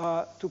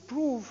to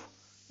prove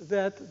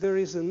that there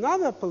is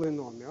another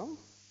polynomial.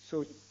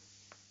 So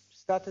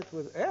started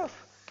with f,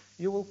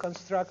 you will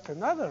construct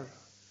another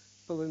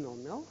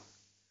polynomial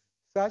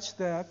such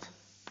that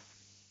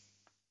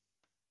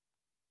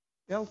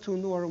L2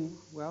 norm,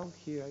 well,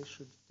 here I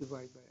should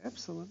divide by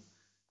epsilon,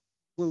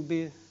 will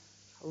be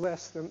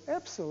less than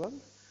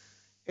epsilon.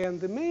 And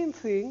the main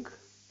thing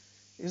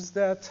is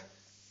that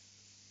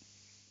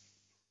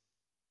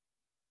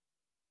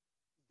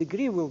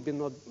degree will be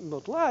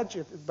not large,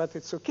 but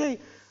it's okay.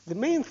 The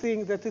main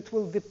thing that it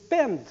will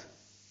depend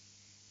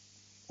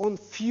on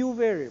few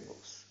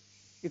variables.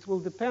 It will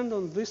depend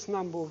on this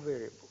number of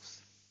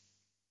variables.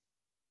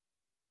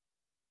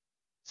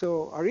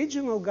 So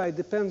original guy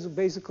depends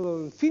basically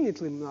on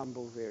infinitely number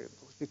of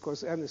variables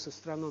because n is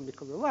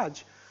astronomically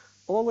large.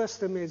 All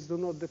estimates do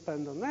not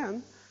depend on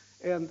n.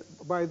 And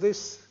by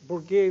this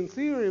Bourgain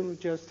theorem,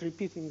 just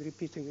repeating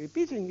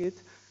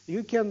it,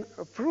 you can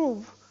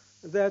prove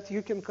that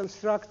you can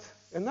construct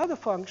another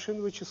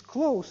function which is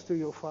close to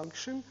your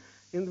function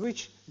and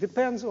which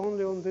depends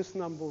only on this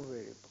number of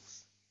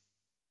variables.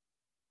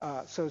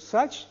 So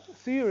such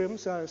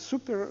theorems are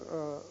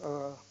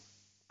super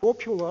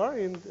popular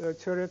in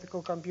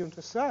theoretical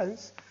computer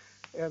science,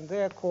 and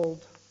they are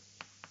called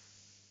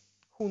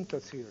Hunter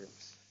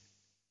theorems.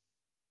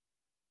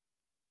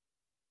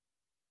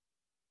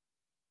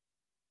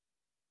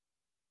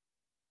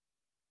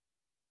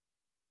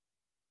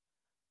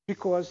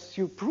 Because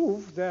you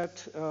prove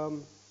that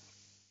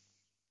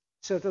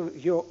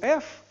your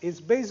f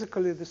is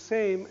basically the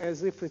same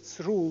as if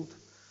it's ruled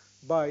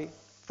by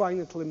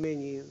finitely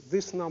many,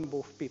 this number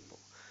of people.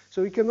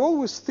 So you can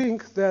always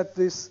think that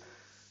these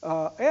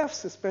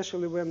f's,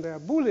 especially when they are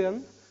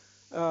Boolean,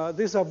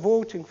 these are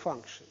voting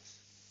functions.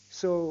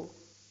 So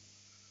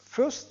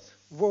first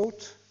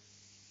vote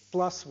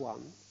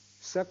 +1,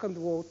 second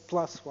vote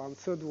 +1,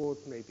 third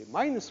vote maybe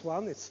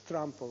 -1, it's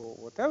Trump or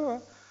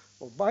whatever,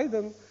 or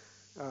Biden.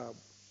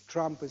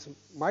 Trump is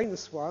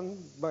 -1,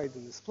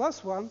 Biden is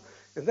 +1,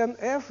 and then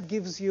f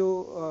gives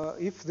you,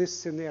 if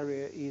this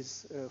scenario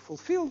is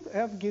fulfilled,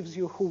 f gives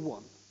you who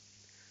won.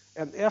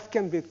 And f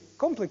can be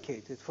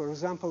complicated. For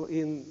example,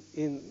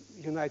 in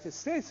United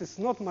States, it's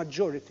not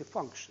majority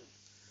function.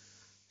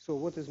 So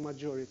what is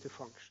majority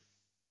function?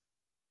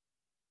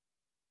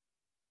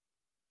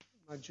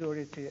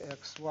 Majority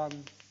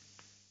x1,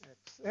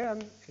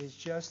 xn is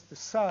just the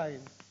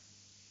sign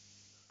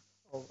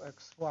of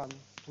x1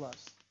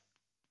 plus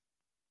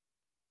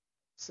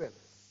 7.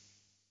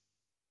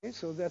 Okay,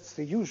 so that's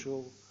the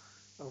usual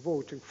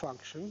voting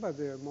function, but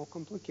they are more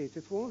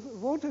complicated.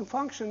 Voting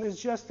function is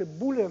just a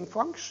Boolean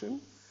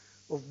function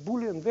of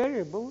Boolean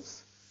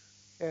variables,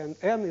 and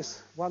n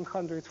is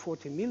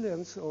 140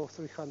 millions or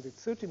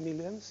 330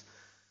 millions,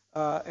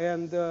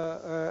 and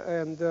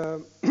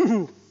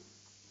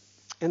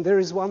there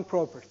is one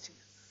property.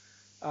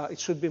 It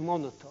should be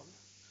monotone.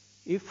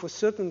 If for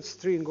certain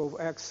string of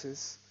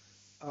x's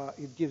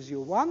it gives you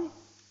 1,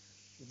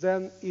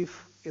 then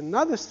if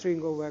another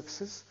string of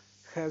x's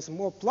has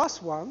more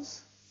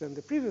 +1s than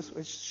the previous,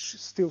 it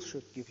still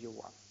should give you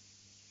 1,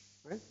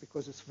 right?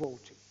 Because it's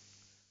voting.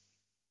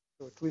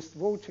 So at least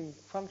voting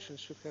functions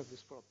should have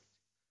this property.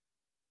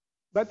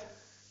 But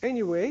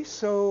anyway,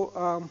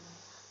 so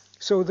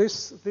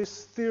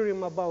this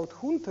theorem about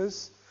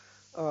Hunters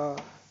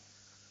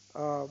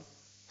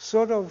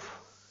sort of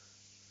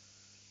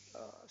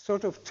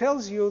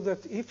tells you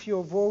that if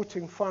your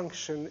voting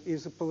function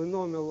is a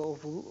polynomial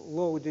of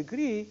low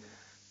degree,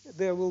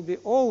 there will be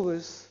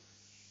always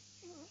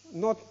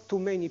not too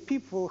many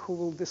people who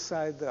will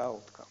decide the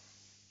outcome.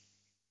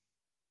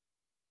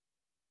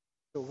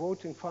 So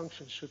voting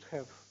function should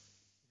have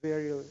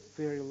very,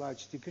 very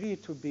large degree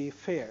to be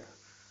fair.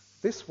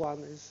 This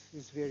one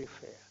is very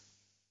fair.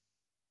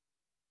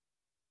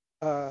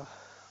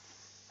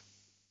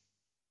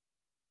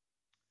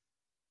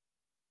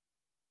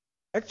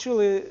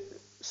 Actually,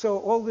 so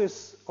all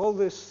this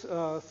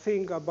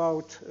thing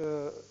about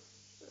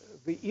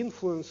the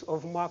influence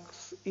of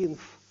max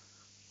inf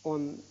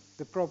on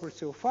the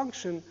property of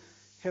function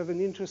have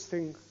an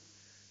interesting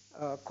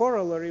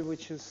corollary,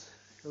 which is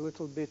a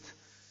little bit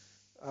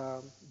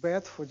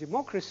bad for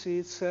democracy.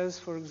 It says,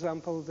 for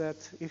example,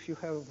 that if you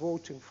have a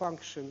voting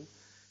function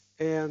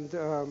and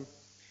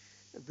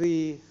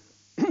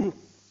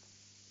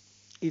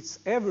its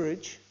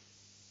average,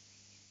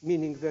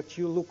 meaning that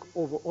you look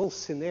over all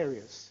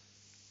scenarios,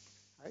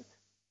 right?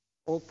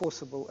 All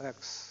possible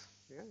x.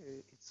 Yeah?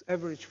 Its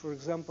average, for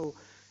example,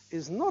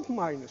 is not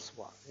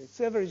 -1. Its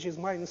average is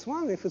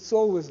 -1 if it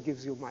always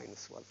gives you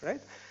 -1,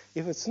 right?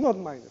 If it's not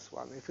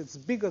 -1, if it's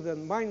bigger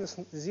than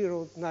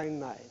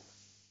 -0.99,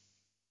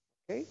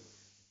 okay?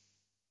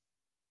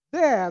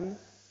 Then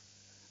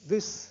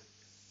this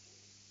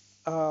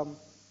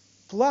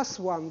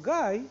 +1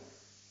 guy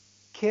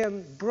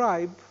can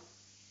bribe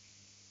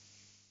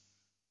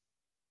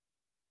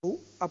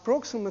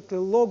approximately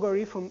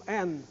logarithm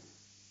n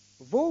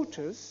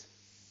voters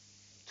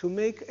to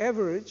make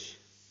average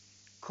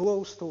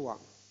close to 1.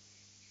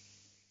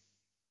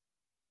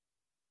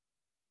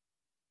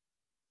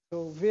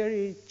 So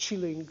very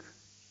chilling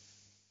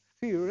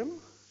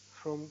theorem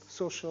from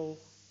social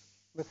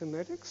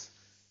mathematics,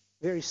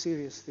 very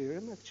serious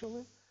theorem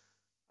actually,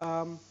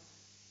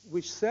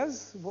 which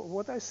says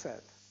what I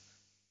said,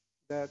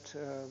 that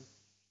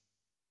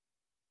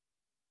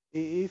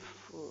if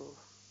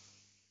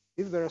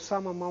there are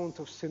some amount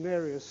of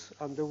scenarios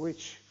under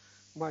which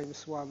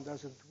 -1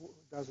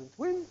 doesn't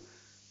win,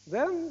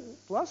 then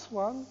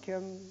 +1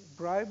 can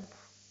bribe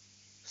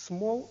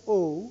small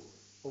o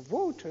of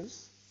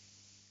voters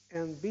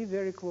and be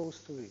very close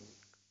to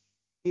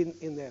winning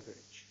in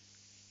average.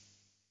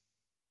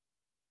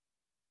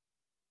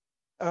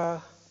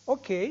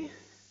 Okay,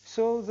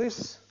 so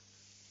this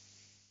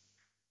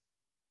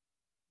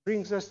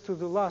brings us to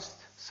the last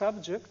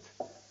subject.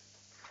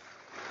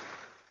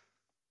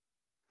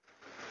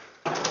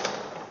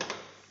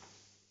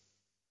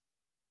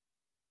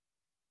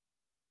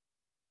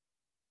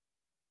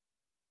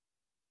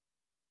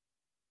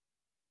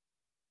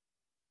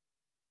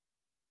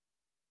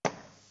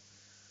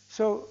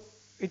 So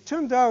it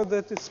turned out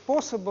that it's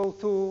possible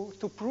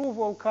to prove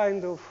all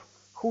kinds of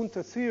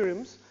Junta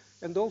theorems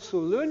and also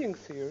learning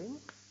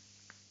theorem.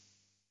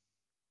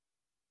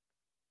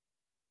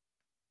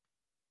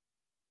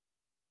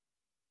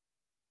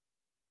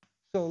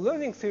 So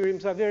learning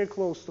theorems are very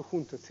close to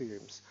Junta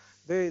theorems.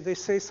 They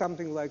say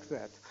something like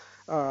that.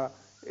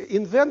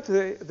 Invent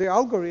the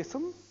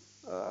algorithm,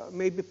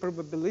 maybe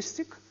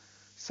probabilistic,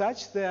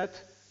 such that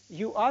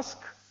you ask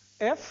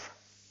f,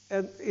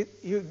 and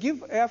you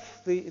give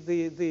f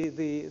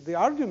the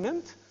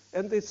argument,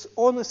 and it's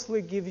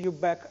honestly give you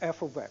back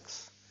f of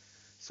x.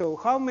 So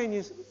how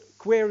many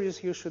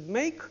queries you should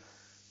make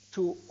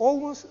to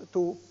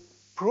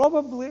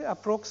probably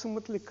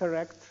approximately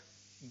correct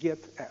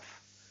get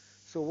f.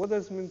 So what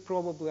does it mean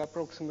probably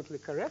approximately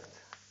correct?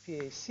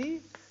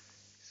 PAC.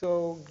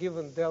 So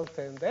given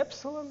delta and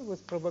epsilon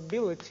with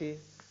probability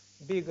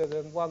bigger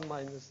than 1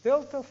 minus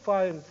delta,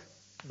 find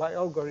by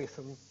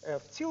algorithm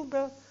f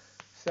tilde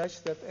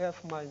such that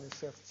f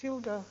minus f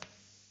tilde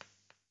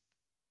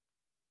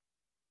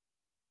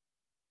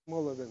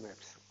smaller than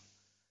epsilon.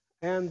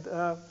 And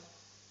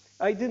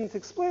I didn't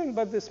explain,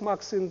 but this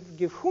max inf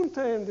gives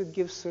Junta, and it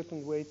gives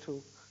certain way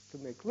to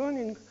make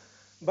learning.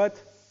 But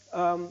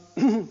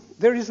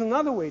there is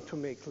another way to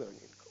make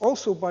learning,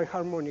 also by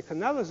harmonic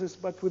analysis,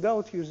 but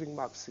without using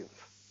max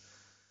inf.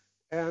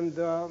 And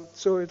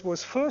so it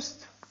was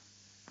first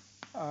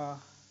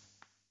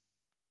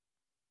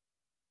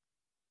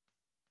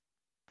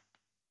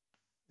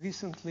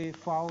recently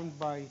found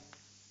by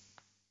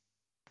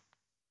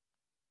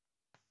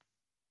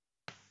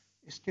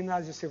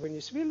Cambyse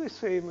Rouz,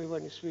 same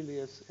Ivanishvili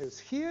as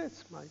here.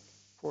 It's my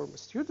former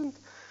student.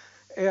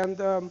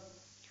 And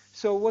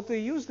so what they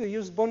used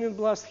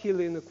Bohnenblust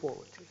Hille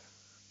inequality.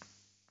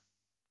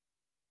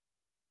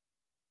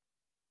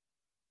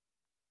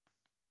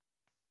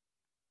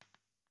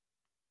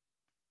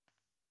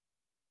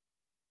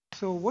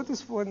 So what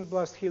is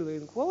Bohnenblust Hille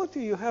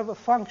inequality? You have a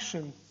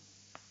function.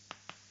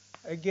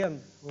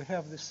 Again, we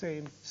have the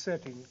same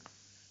setting.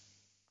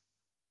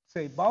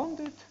 Say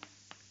bounded.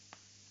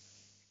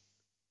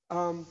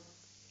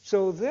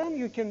 So then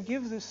you can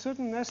give this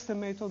certain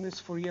estimate on its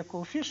Fourier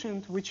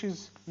coefficient, which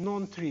is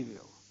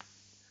non-trivial.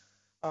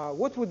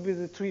 What would be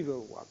the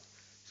trivial one?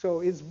 So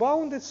it's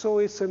bounded, so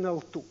it's an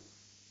L2,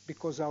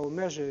 because our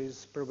measure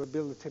is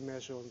probability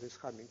measure on this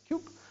Hamming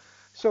cube.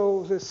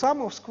 So the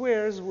sum of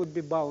squares would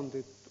be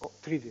bounded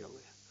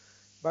trivially.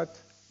 But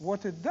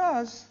what it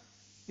does,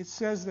 it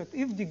says that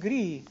if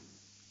degree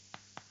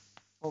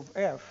of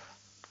f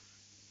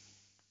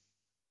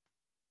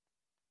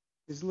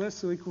is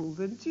less or equal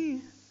than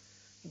d,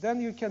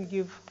 then you can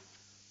give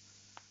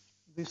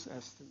this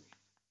estimate.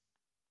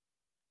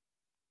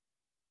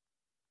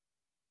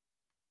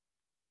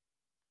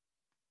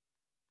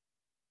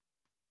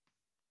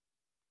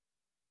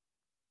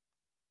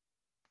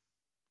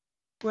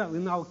 Well,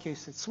 in our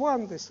case, it's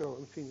 1, this is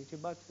infinity,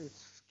 but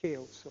it's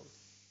scaled, so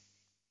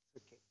it's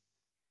okay.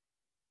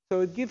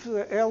 So it gives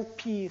the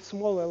LP,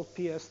 small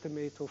LP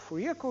estimate of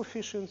Fourier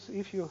coefficients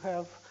if you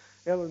have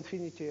L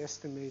infinity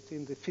estimate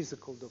in the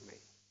physical domain.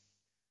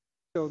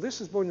 So this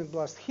is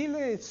Bohnenblust Hille.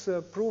 It's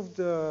proved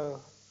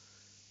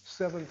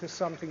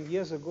 70-something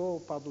years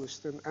ago,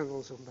 published in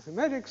Annals of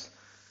Mathematics.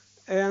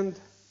 And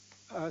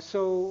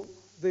so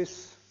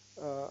these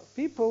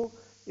people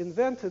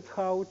invented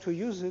how to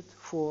use it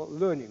for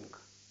learning.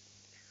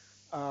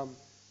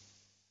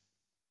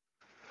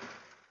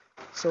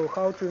 So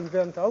how to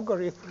invent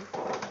algorithm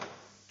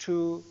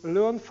to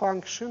learn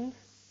function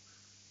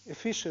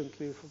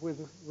efficiently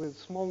with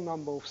small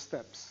number of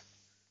steps.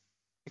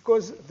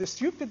 Because the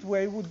stupid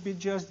way would be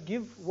just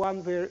give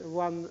one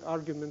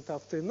argument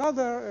after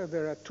another.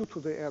 There are 2 to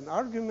the n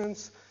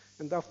arguments,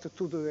 and after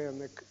 2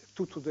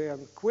 to the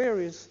n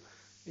queries,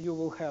 you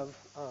will have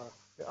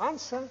the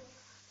answer.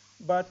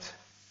 But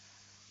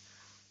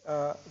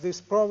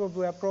this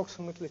probably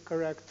approximately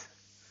correct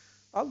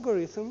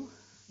algorithm,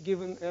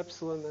 given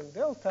epsilon and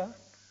delta,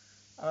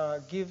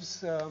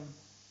 gives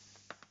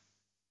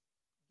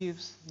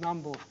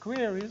number of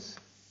queries.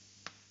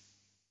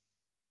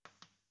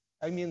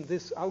 I mean,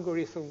 this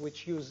algorithm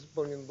which uses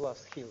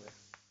Bohnenblust Hille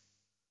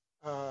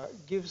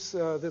gives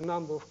the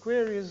number of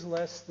queries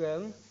less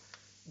than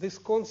this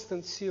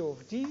constant C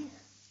of d,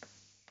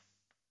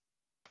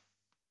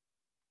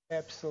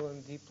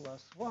 epsilon d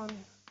plus 1,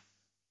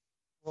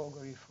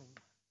 logarithm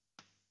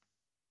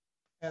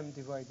n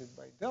divided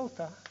by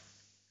delta.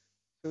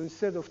 So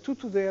instead of 2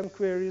 to the n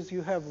queries,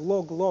 you have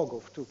log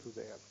of 2 to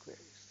the n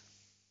queries.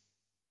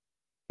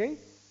 Okay?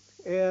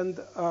 And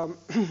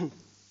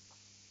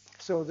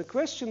so the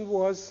question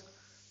was,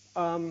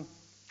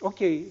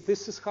 okay,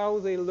 this is how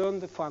they learn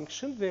the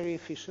function very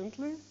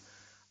efficiently.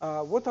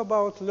 What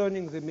about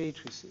learning the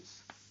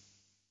matrices?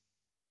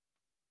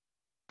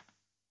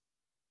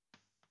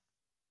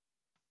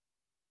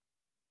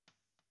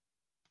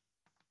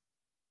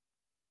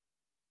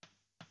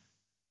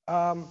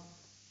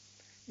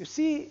 You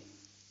see,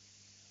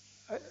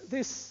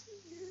 this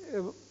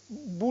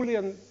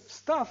Boolean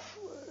stuff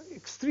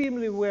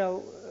extremely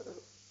well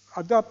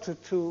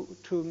adapted to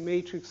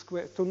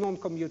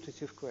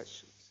non-commutative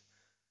questions.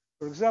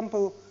 For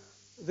example,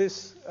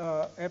 this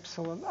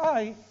epsilon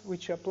I,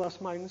 which are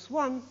plus minus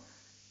 1,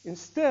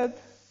 instead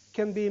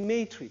can be a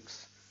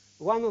matrix,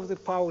 one of the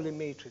Pauli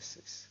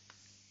matrices.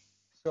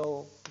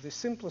 So the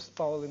simplest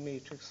Pauli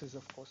matrix is,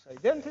 of course,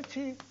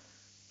 identity,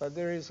 but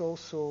there is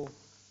also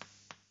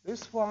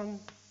this one,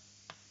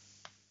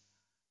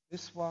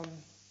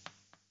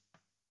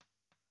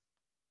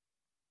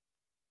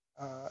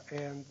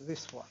 and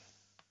this one.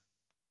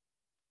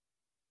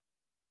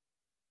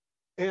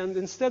 And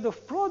instead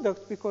of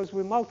product, because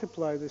we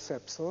multiply these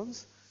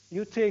epsilons,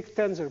 you take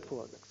tensor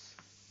products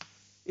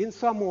in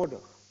some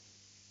order.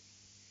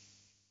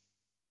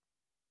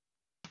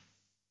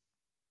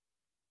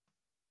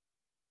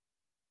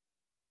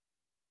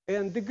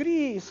 And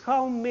degree is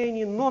how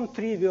many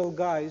non-trivial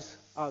guys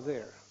are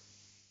there.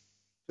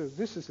 So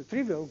this is a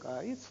trivial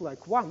guy. It's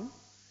like 1,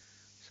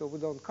 so we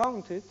don't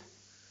count it.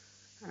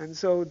 And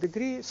so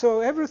degree,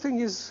 so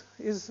everything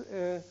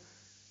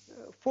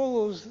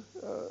follows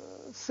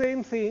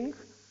same thing.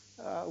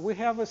 We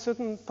have a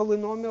certain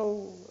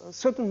polynomial, a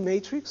certain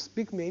matrix,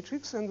 big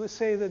matrix, and we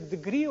say that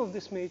degree of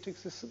this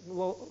matrix is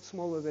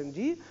smaller than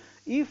d.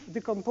 If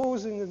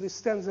decomposing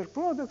these tensor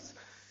products,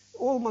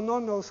 all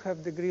monomials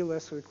have degree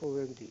less or equal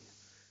than d.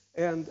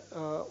 And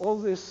all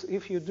this,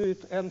 if you do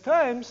it n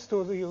times,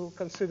 so you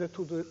consider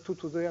 2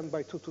 to the n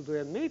by 2 to the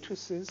n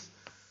matrices.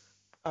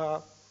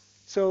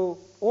 So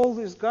all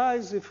these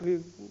guys, if we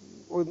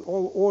in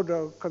all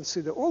order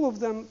consider all of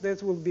them,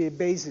 that will be a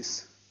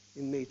basis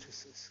in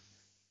matrices.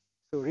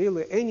 So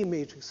really, any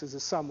matrix is a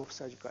sum of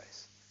such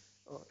guys,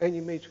 or any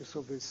matrix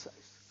of this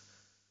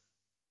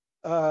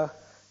size.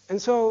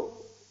 And so,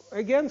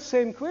 again,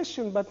 same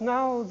question, but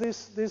now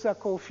these are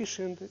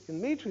coefficient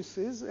in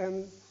matrices,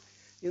 and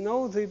you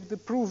know the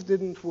proof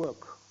didn't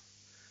work.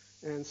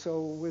 And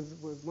so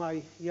with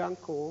my young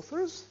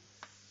co-authors,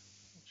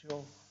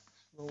 Joe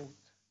Slote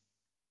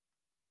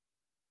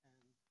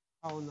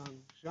and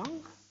Haonan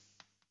Zhang,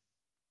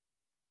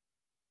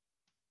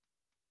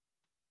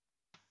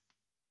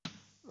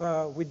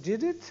 we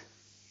did it.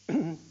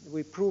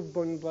 We proved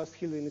Bohnenblust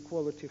Hille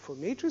inequality for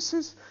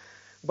matrices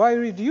by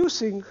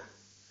reducing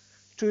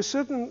to a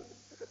certain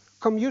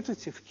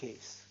commutative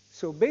case.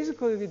 So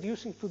basically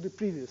reducing to the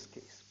previous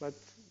case, but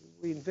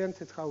we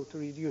invented how to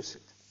reduce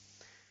it.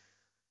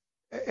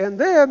 And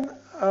then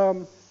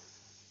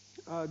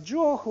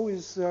Joe, who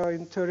is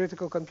in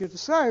theoretical computer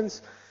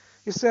science,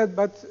 he said,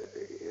 but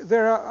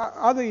there are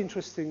other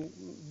interesting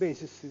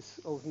bases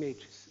of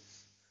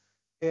matrices.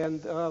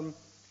 And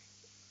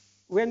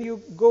when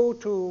you go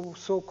to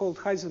so-called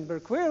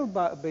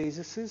Heisenberg-Weyl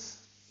bases,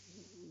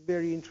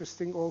 very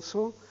interesting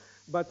also,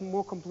 but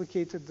more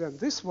complicated than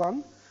this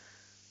one,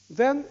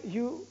 then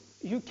you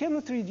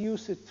cannot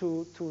reduce it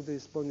to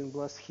this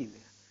Bohnenblust Hille.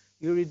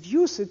 You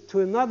reduce it to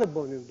another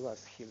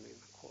Bohnenblust Hille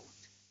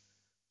inequality.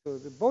 So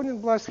the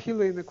Bohnenblust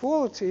Hille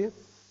inequality,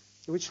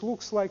 which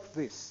looks like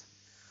this.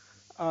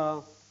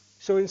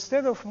 So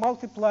instead of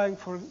multiplying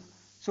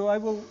so I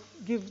will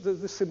give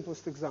the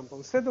simplest example.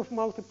 Instead of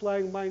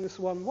multiplying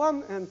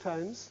 -1 n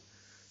times,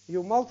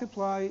 you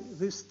multiply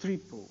this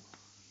triple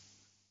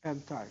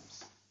n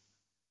times.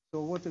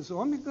 So what is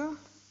omega?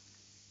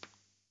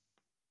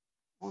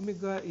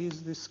 Omega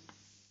is this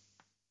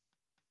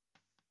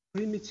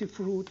primitive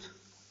root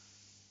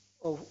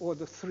of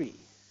order 3.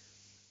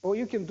 Or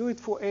you can do it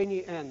for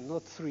any n,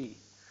 not 3.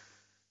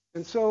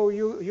 And so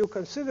you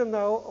consider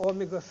now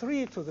omega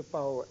 3 to the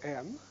power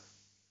n,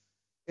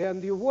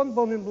 and you want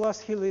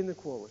Bohnenblust Hille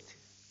inequality.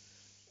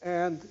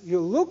 And you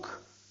look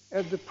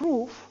at the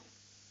proof,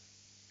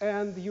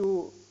 and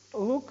you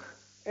look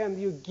and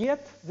you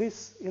get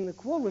this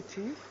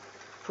inequality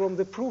from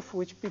the proof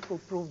which people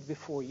proved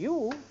before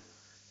you,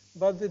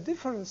 but the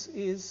difference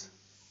is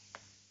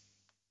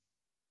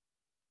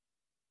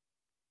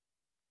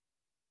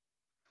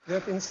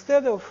that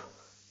instead of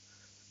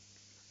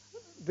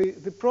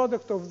the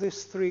product of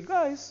these three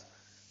guys,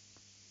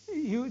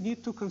 you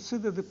need to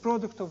consider the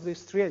product of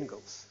these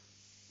triangles,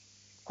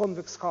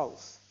 convex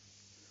hulls.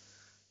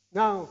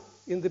 Now,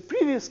 in the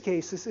previous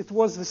cases, it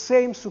was the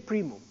same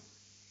supremum.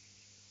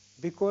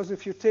 Because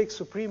if you take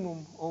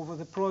supremum over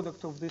the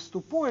product of these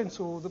 2 points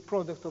or the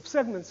product of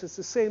segments, it's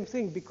the same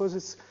thing because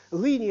it's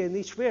linear in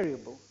each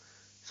variable.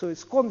 So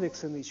it's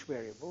convex in each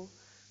variable.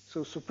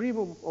 So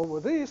supremum over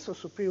this or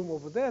supremum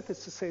over that,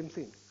 it's the same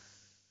thing.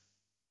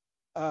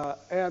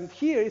 And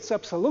here, it's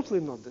absolutely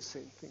not the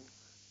same thing.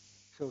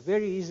 So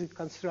very easy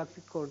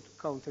constructed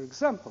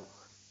counterexample.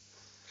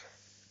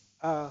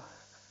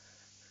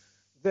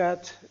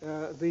 That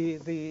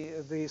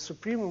the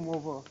supremum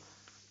over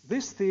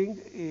this thing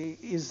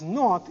is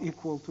not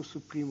equal to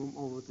supremum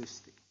over this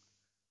thing.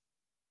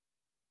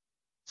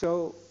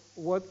 So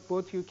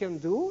what you can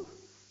do,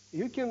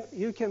 you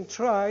can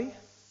try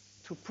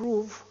to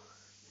prove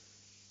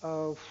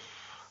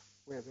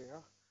where they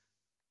are.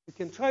 You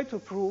can try to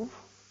prove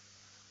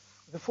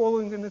the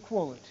following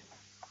inequality.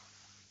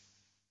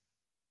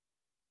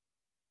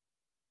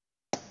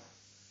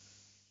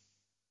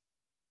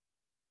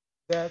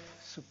 That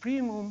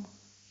supremum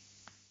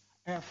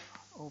f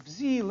of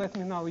z, let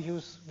me now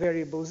use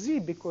variable z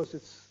because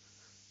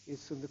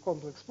it's in the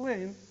complex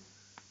plane,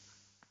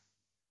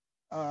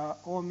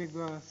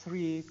 omega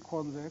 3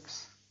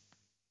 convex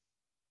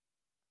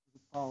to the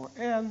power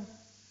n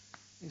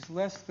is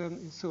less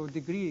than, so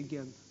degree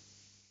again,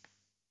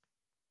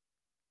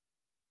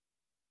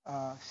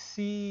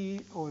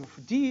 c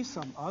of d,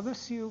 some other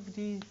c of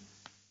d,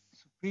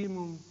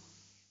 supremum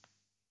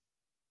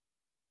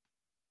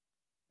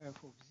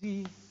f of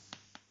z,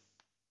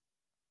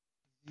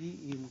 z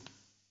in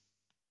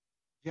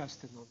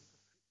just an omega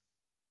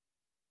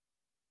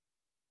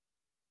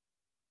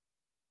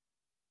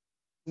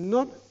 3.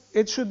 Not,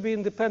 it should be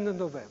independent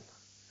of n.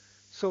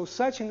 So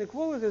such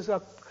inequalities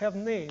have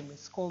name.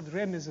 It's called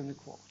Remy's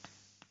inequality,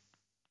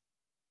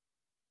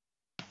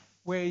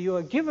 where you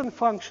are given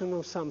function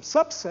of some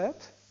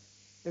subset,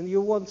 and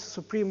you want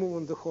supremum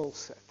on the whole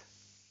set.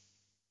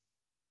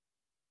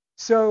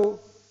 So,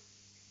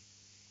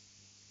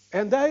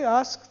 and I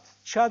asked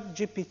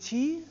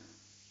ChatGPT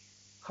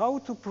how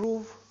to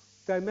prove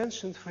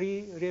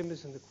dimension-free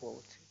Remy's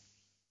inequality.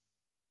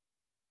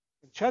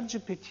 And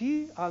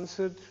ChatGPT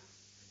answered,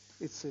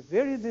 it's a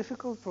very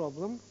difficult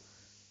problem.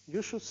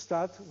 You should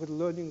start with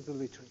learning the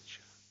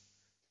literature.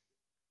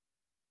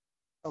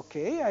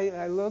 Okay,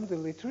 I learned the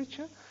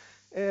literature,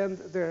 and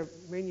there are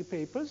many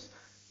papers,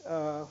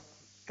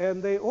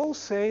 and they all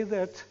say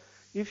that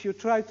if you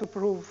try to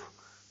prove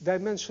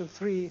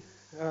dimension-free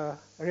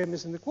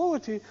Remy's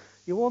inequality,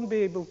 you won't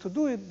be able to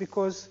do it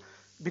because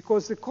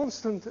the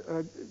constant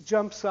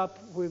jumps up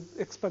with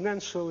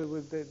exponentially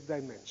with the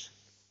dimension.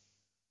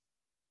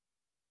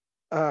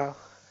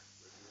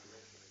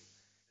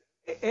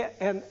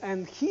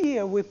 And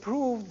here we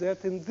prove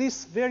that in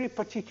this very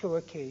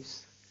particular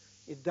case,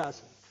 it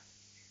doesn't.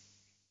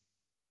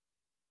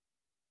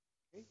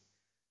 Okay?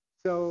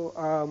 So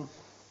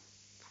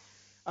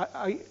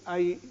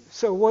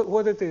so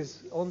what it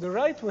is, on the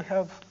right we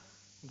have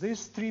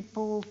this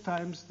triple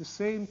times the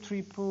same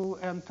triple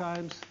n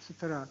times,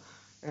 etc.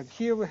 And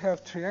here we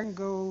have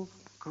triangle,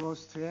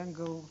 cross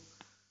triangle,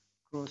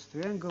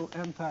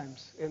 n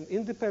times. And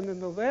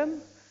independent of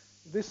n,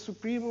 this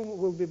supremum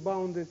will be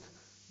bounded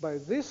by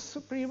this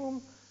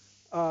supremum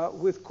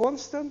with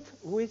constant,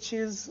 which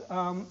is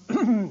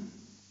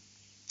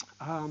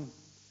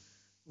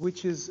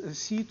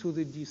c to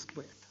the d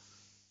squared.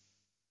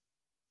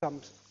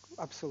 Some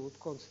absolute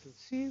constant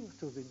c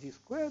to the d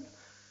squared.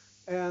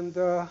 And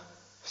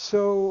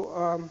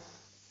so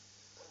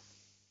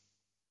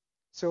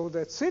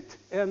that's it.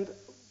 And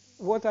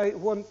what I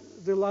want,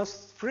 the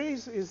last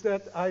phrase is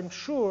that I'm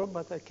sure,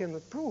 but I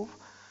cannot prove,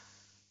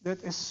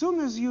 that as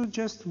soon as you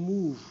just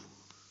move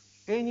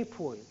any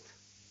point,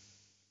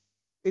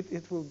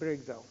 it will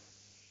break down.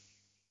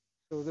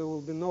 So there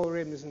will be no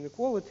Remy's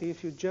inequality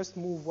if you just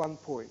move one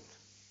point.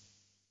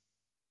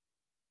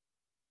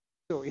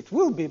 So it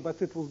will be,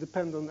 but it will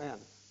depend on n,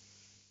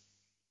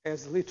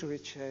 as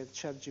literature and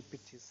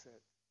ChatGPT said.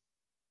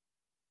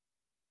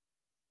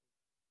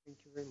 Thank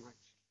you very much.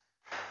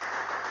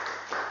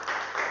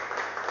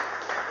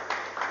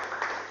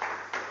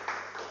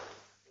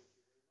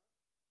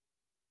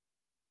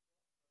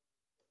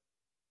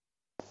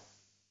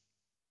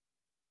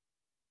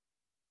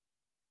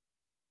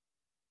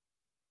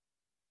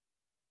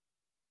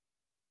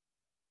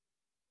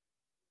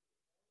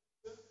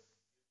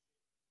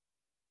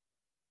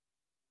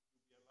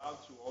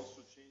 To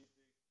also change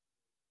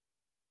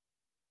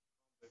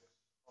the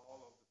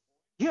all of the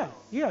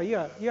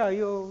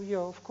point?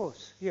 Of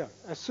course. Yeah.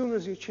 As soon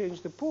as you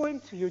change the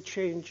point, you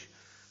change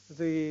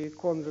the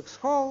convex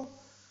hull,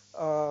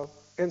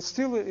 and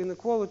still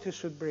inequality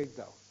should break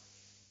down.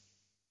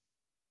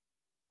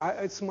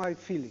 It's my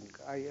feeling.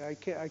 I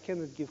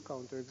cannot give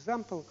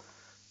counterexample,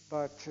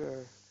 but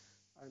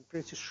I'm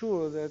pretty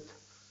sure that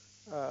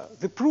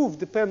the proof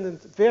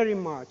depended very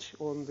much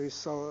on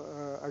this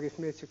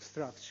arithmetic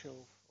structure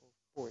of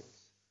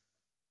points.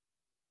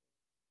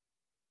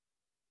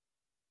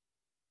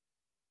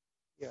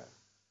 Yeah.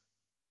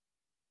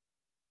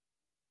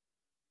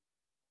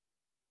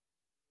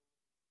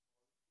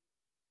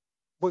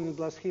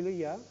 Bohnenblust Hille,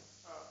 yeah.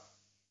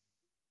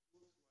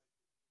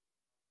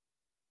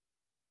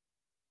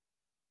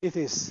 It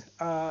is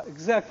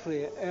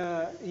exactly.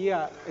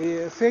 Yeah.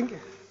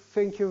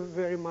 Thank you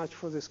very much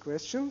for this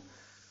question.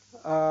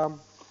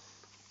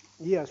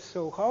 Yes.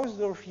 So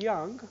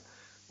Hausdorff-Young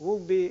will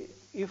be,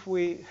 if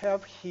we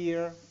have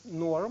here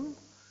norm,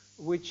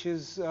 which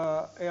is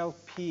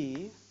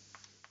LP1,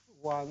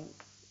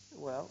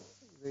 well,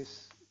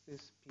 this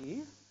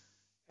P,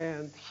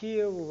 and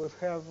here we will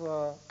have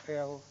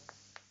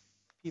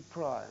LP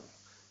prime.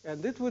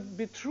 And it would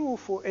be true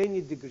for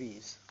any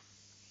degrees.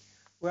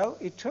 Well,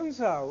 it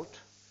turns out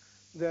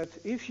that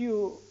if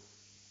you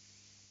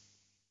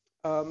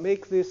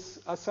make this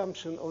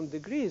assumption on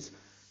degrees,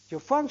 your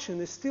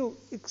function is still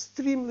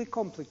extremely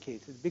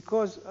complicated,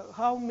 because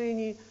how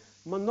many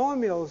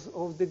monomials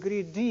of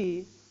degree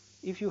d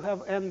if you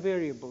have n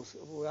variables?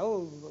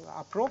 Well,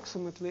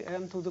 approximately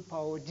n to the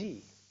power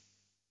d.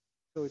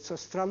 So it's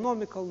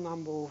astronomical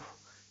number of,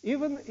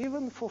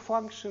 even for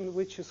function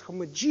which is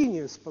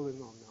homogeneous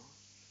polynomial,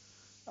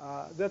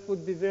 that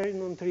would be very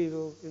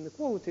non-trivial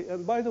inequality.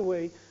 And by the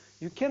way,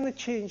 you cannot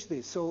change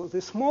this. So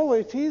the smaller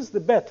it is, the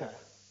better,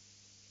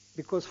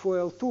 because for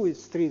L2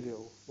 it's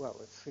trivial.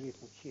 Well, it's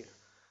written here.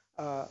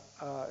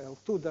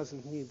 L2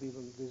 doesn't need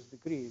even this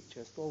degree, it's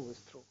just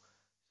always true.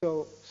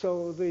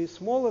 So the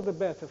smaller the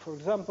better. For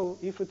example,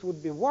 if it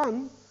would be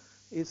 1,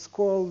 it's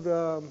called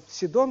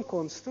Sidon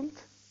constant,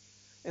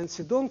 and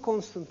Sidon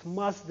constant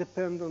must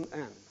depend on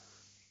n.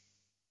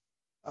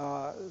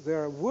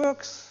 There are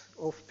works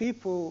of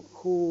people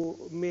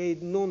who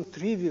made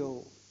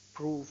non-trivial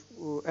proof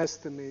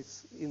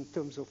estimates in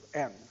terms of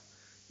n,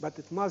 but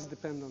it must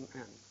depend on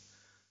n.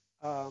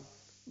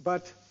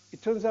 But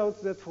it turns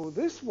out that for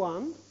this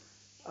one,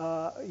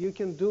 you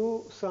can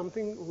do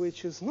something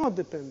which is not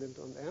dependent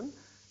on n,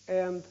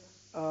 and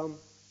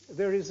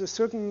there is a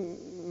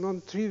certain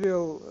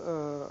non-trivial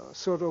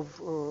sort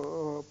of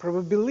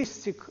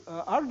probabilistic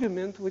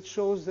argument which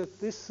shows that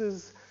this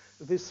is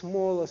the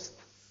smallest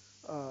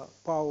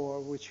power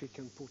which you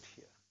can put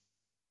here.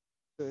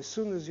 So as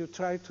soon as you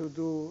try to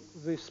do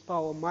this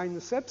power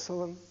minus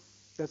epsilon,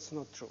 that's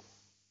not true.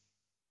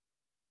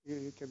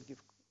 You can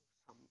give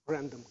some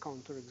random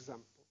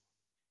counterexample.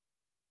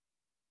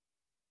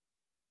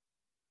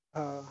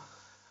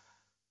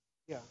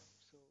 Yeah.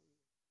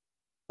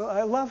 So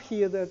I love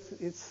here that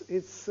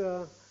it's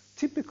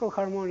typical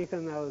harmonic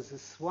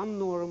analysis. One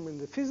norm in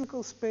the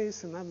physical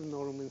space, another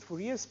norm in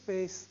Fourier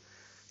space,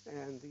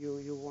 and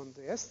you want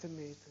the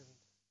estimate.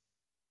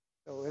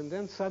 And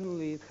then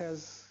suddenly it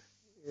has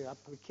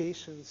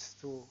applications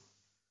to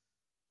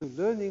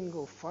learning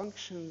of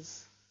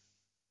functions.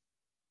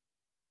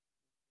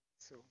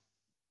 So,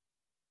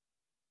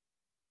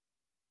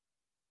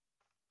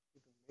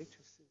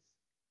 matrix.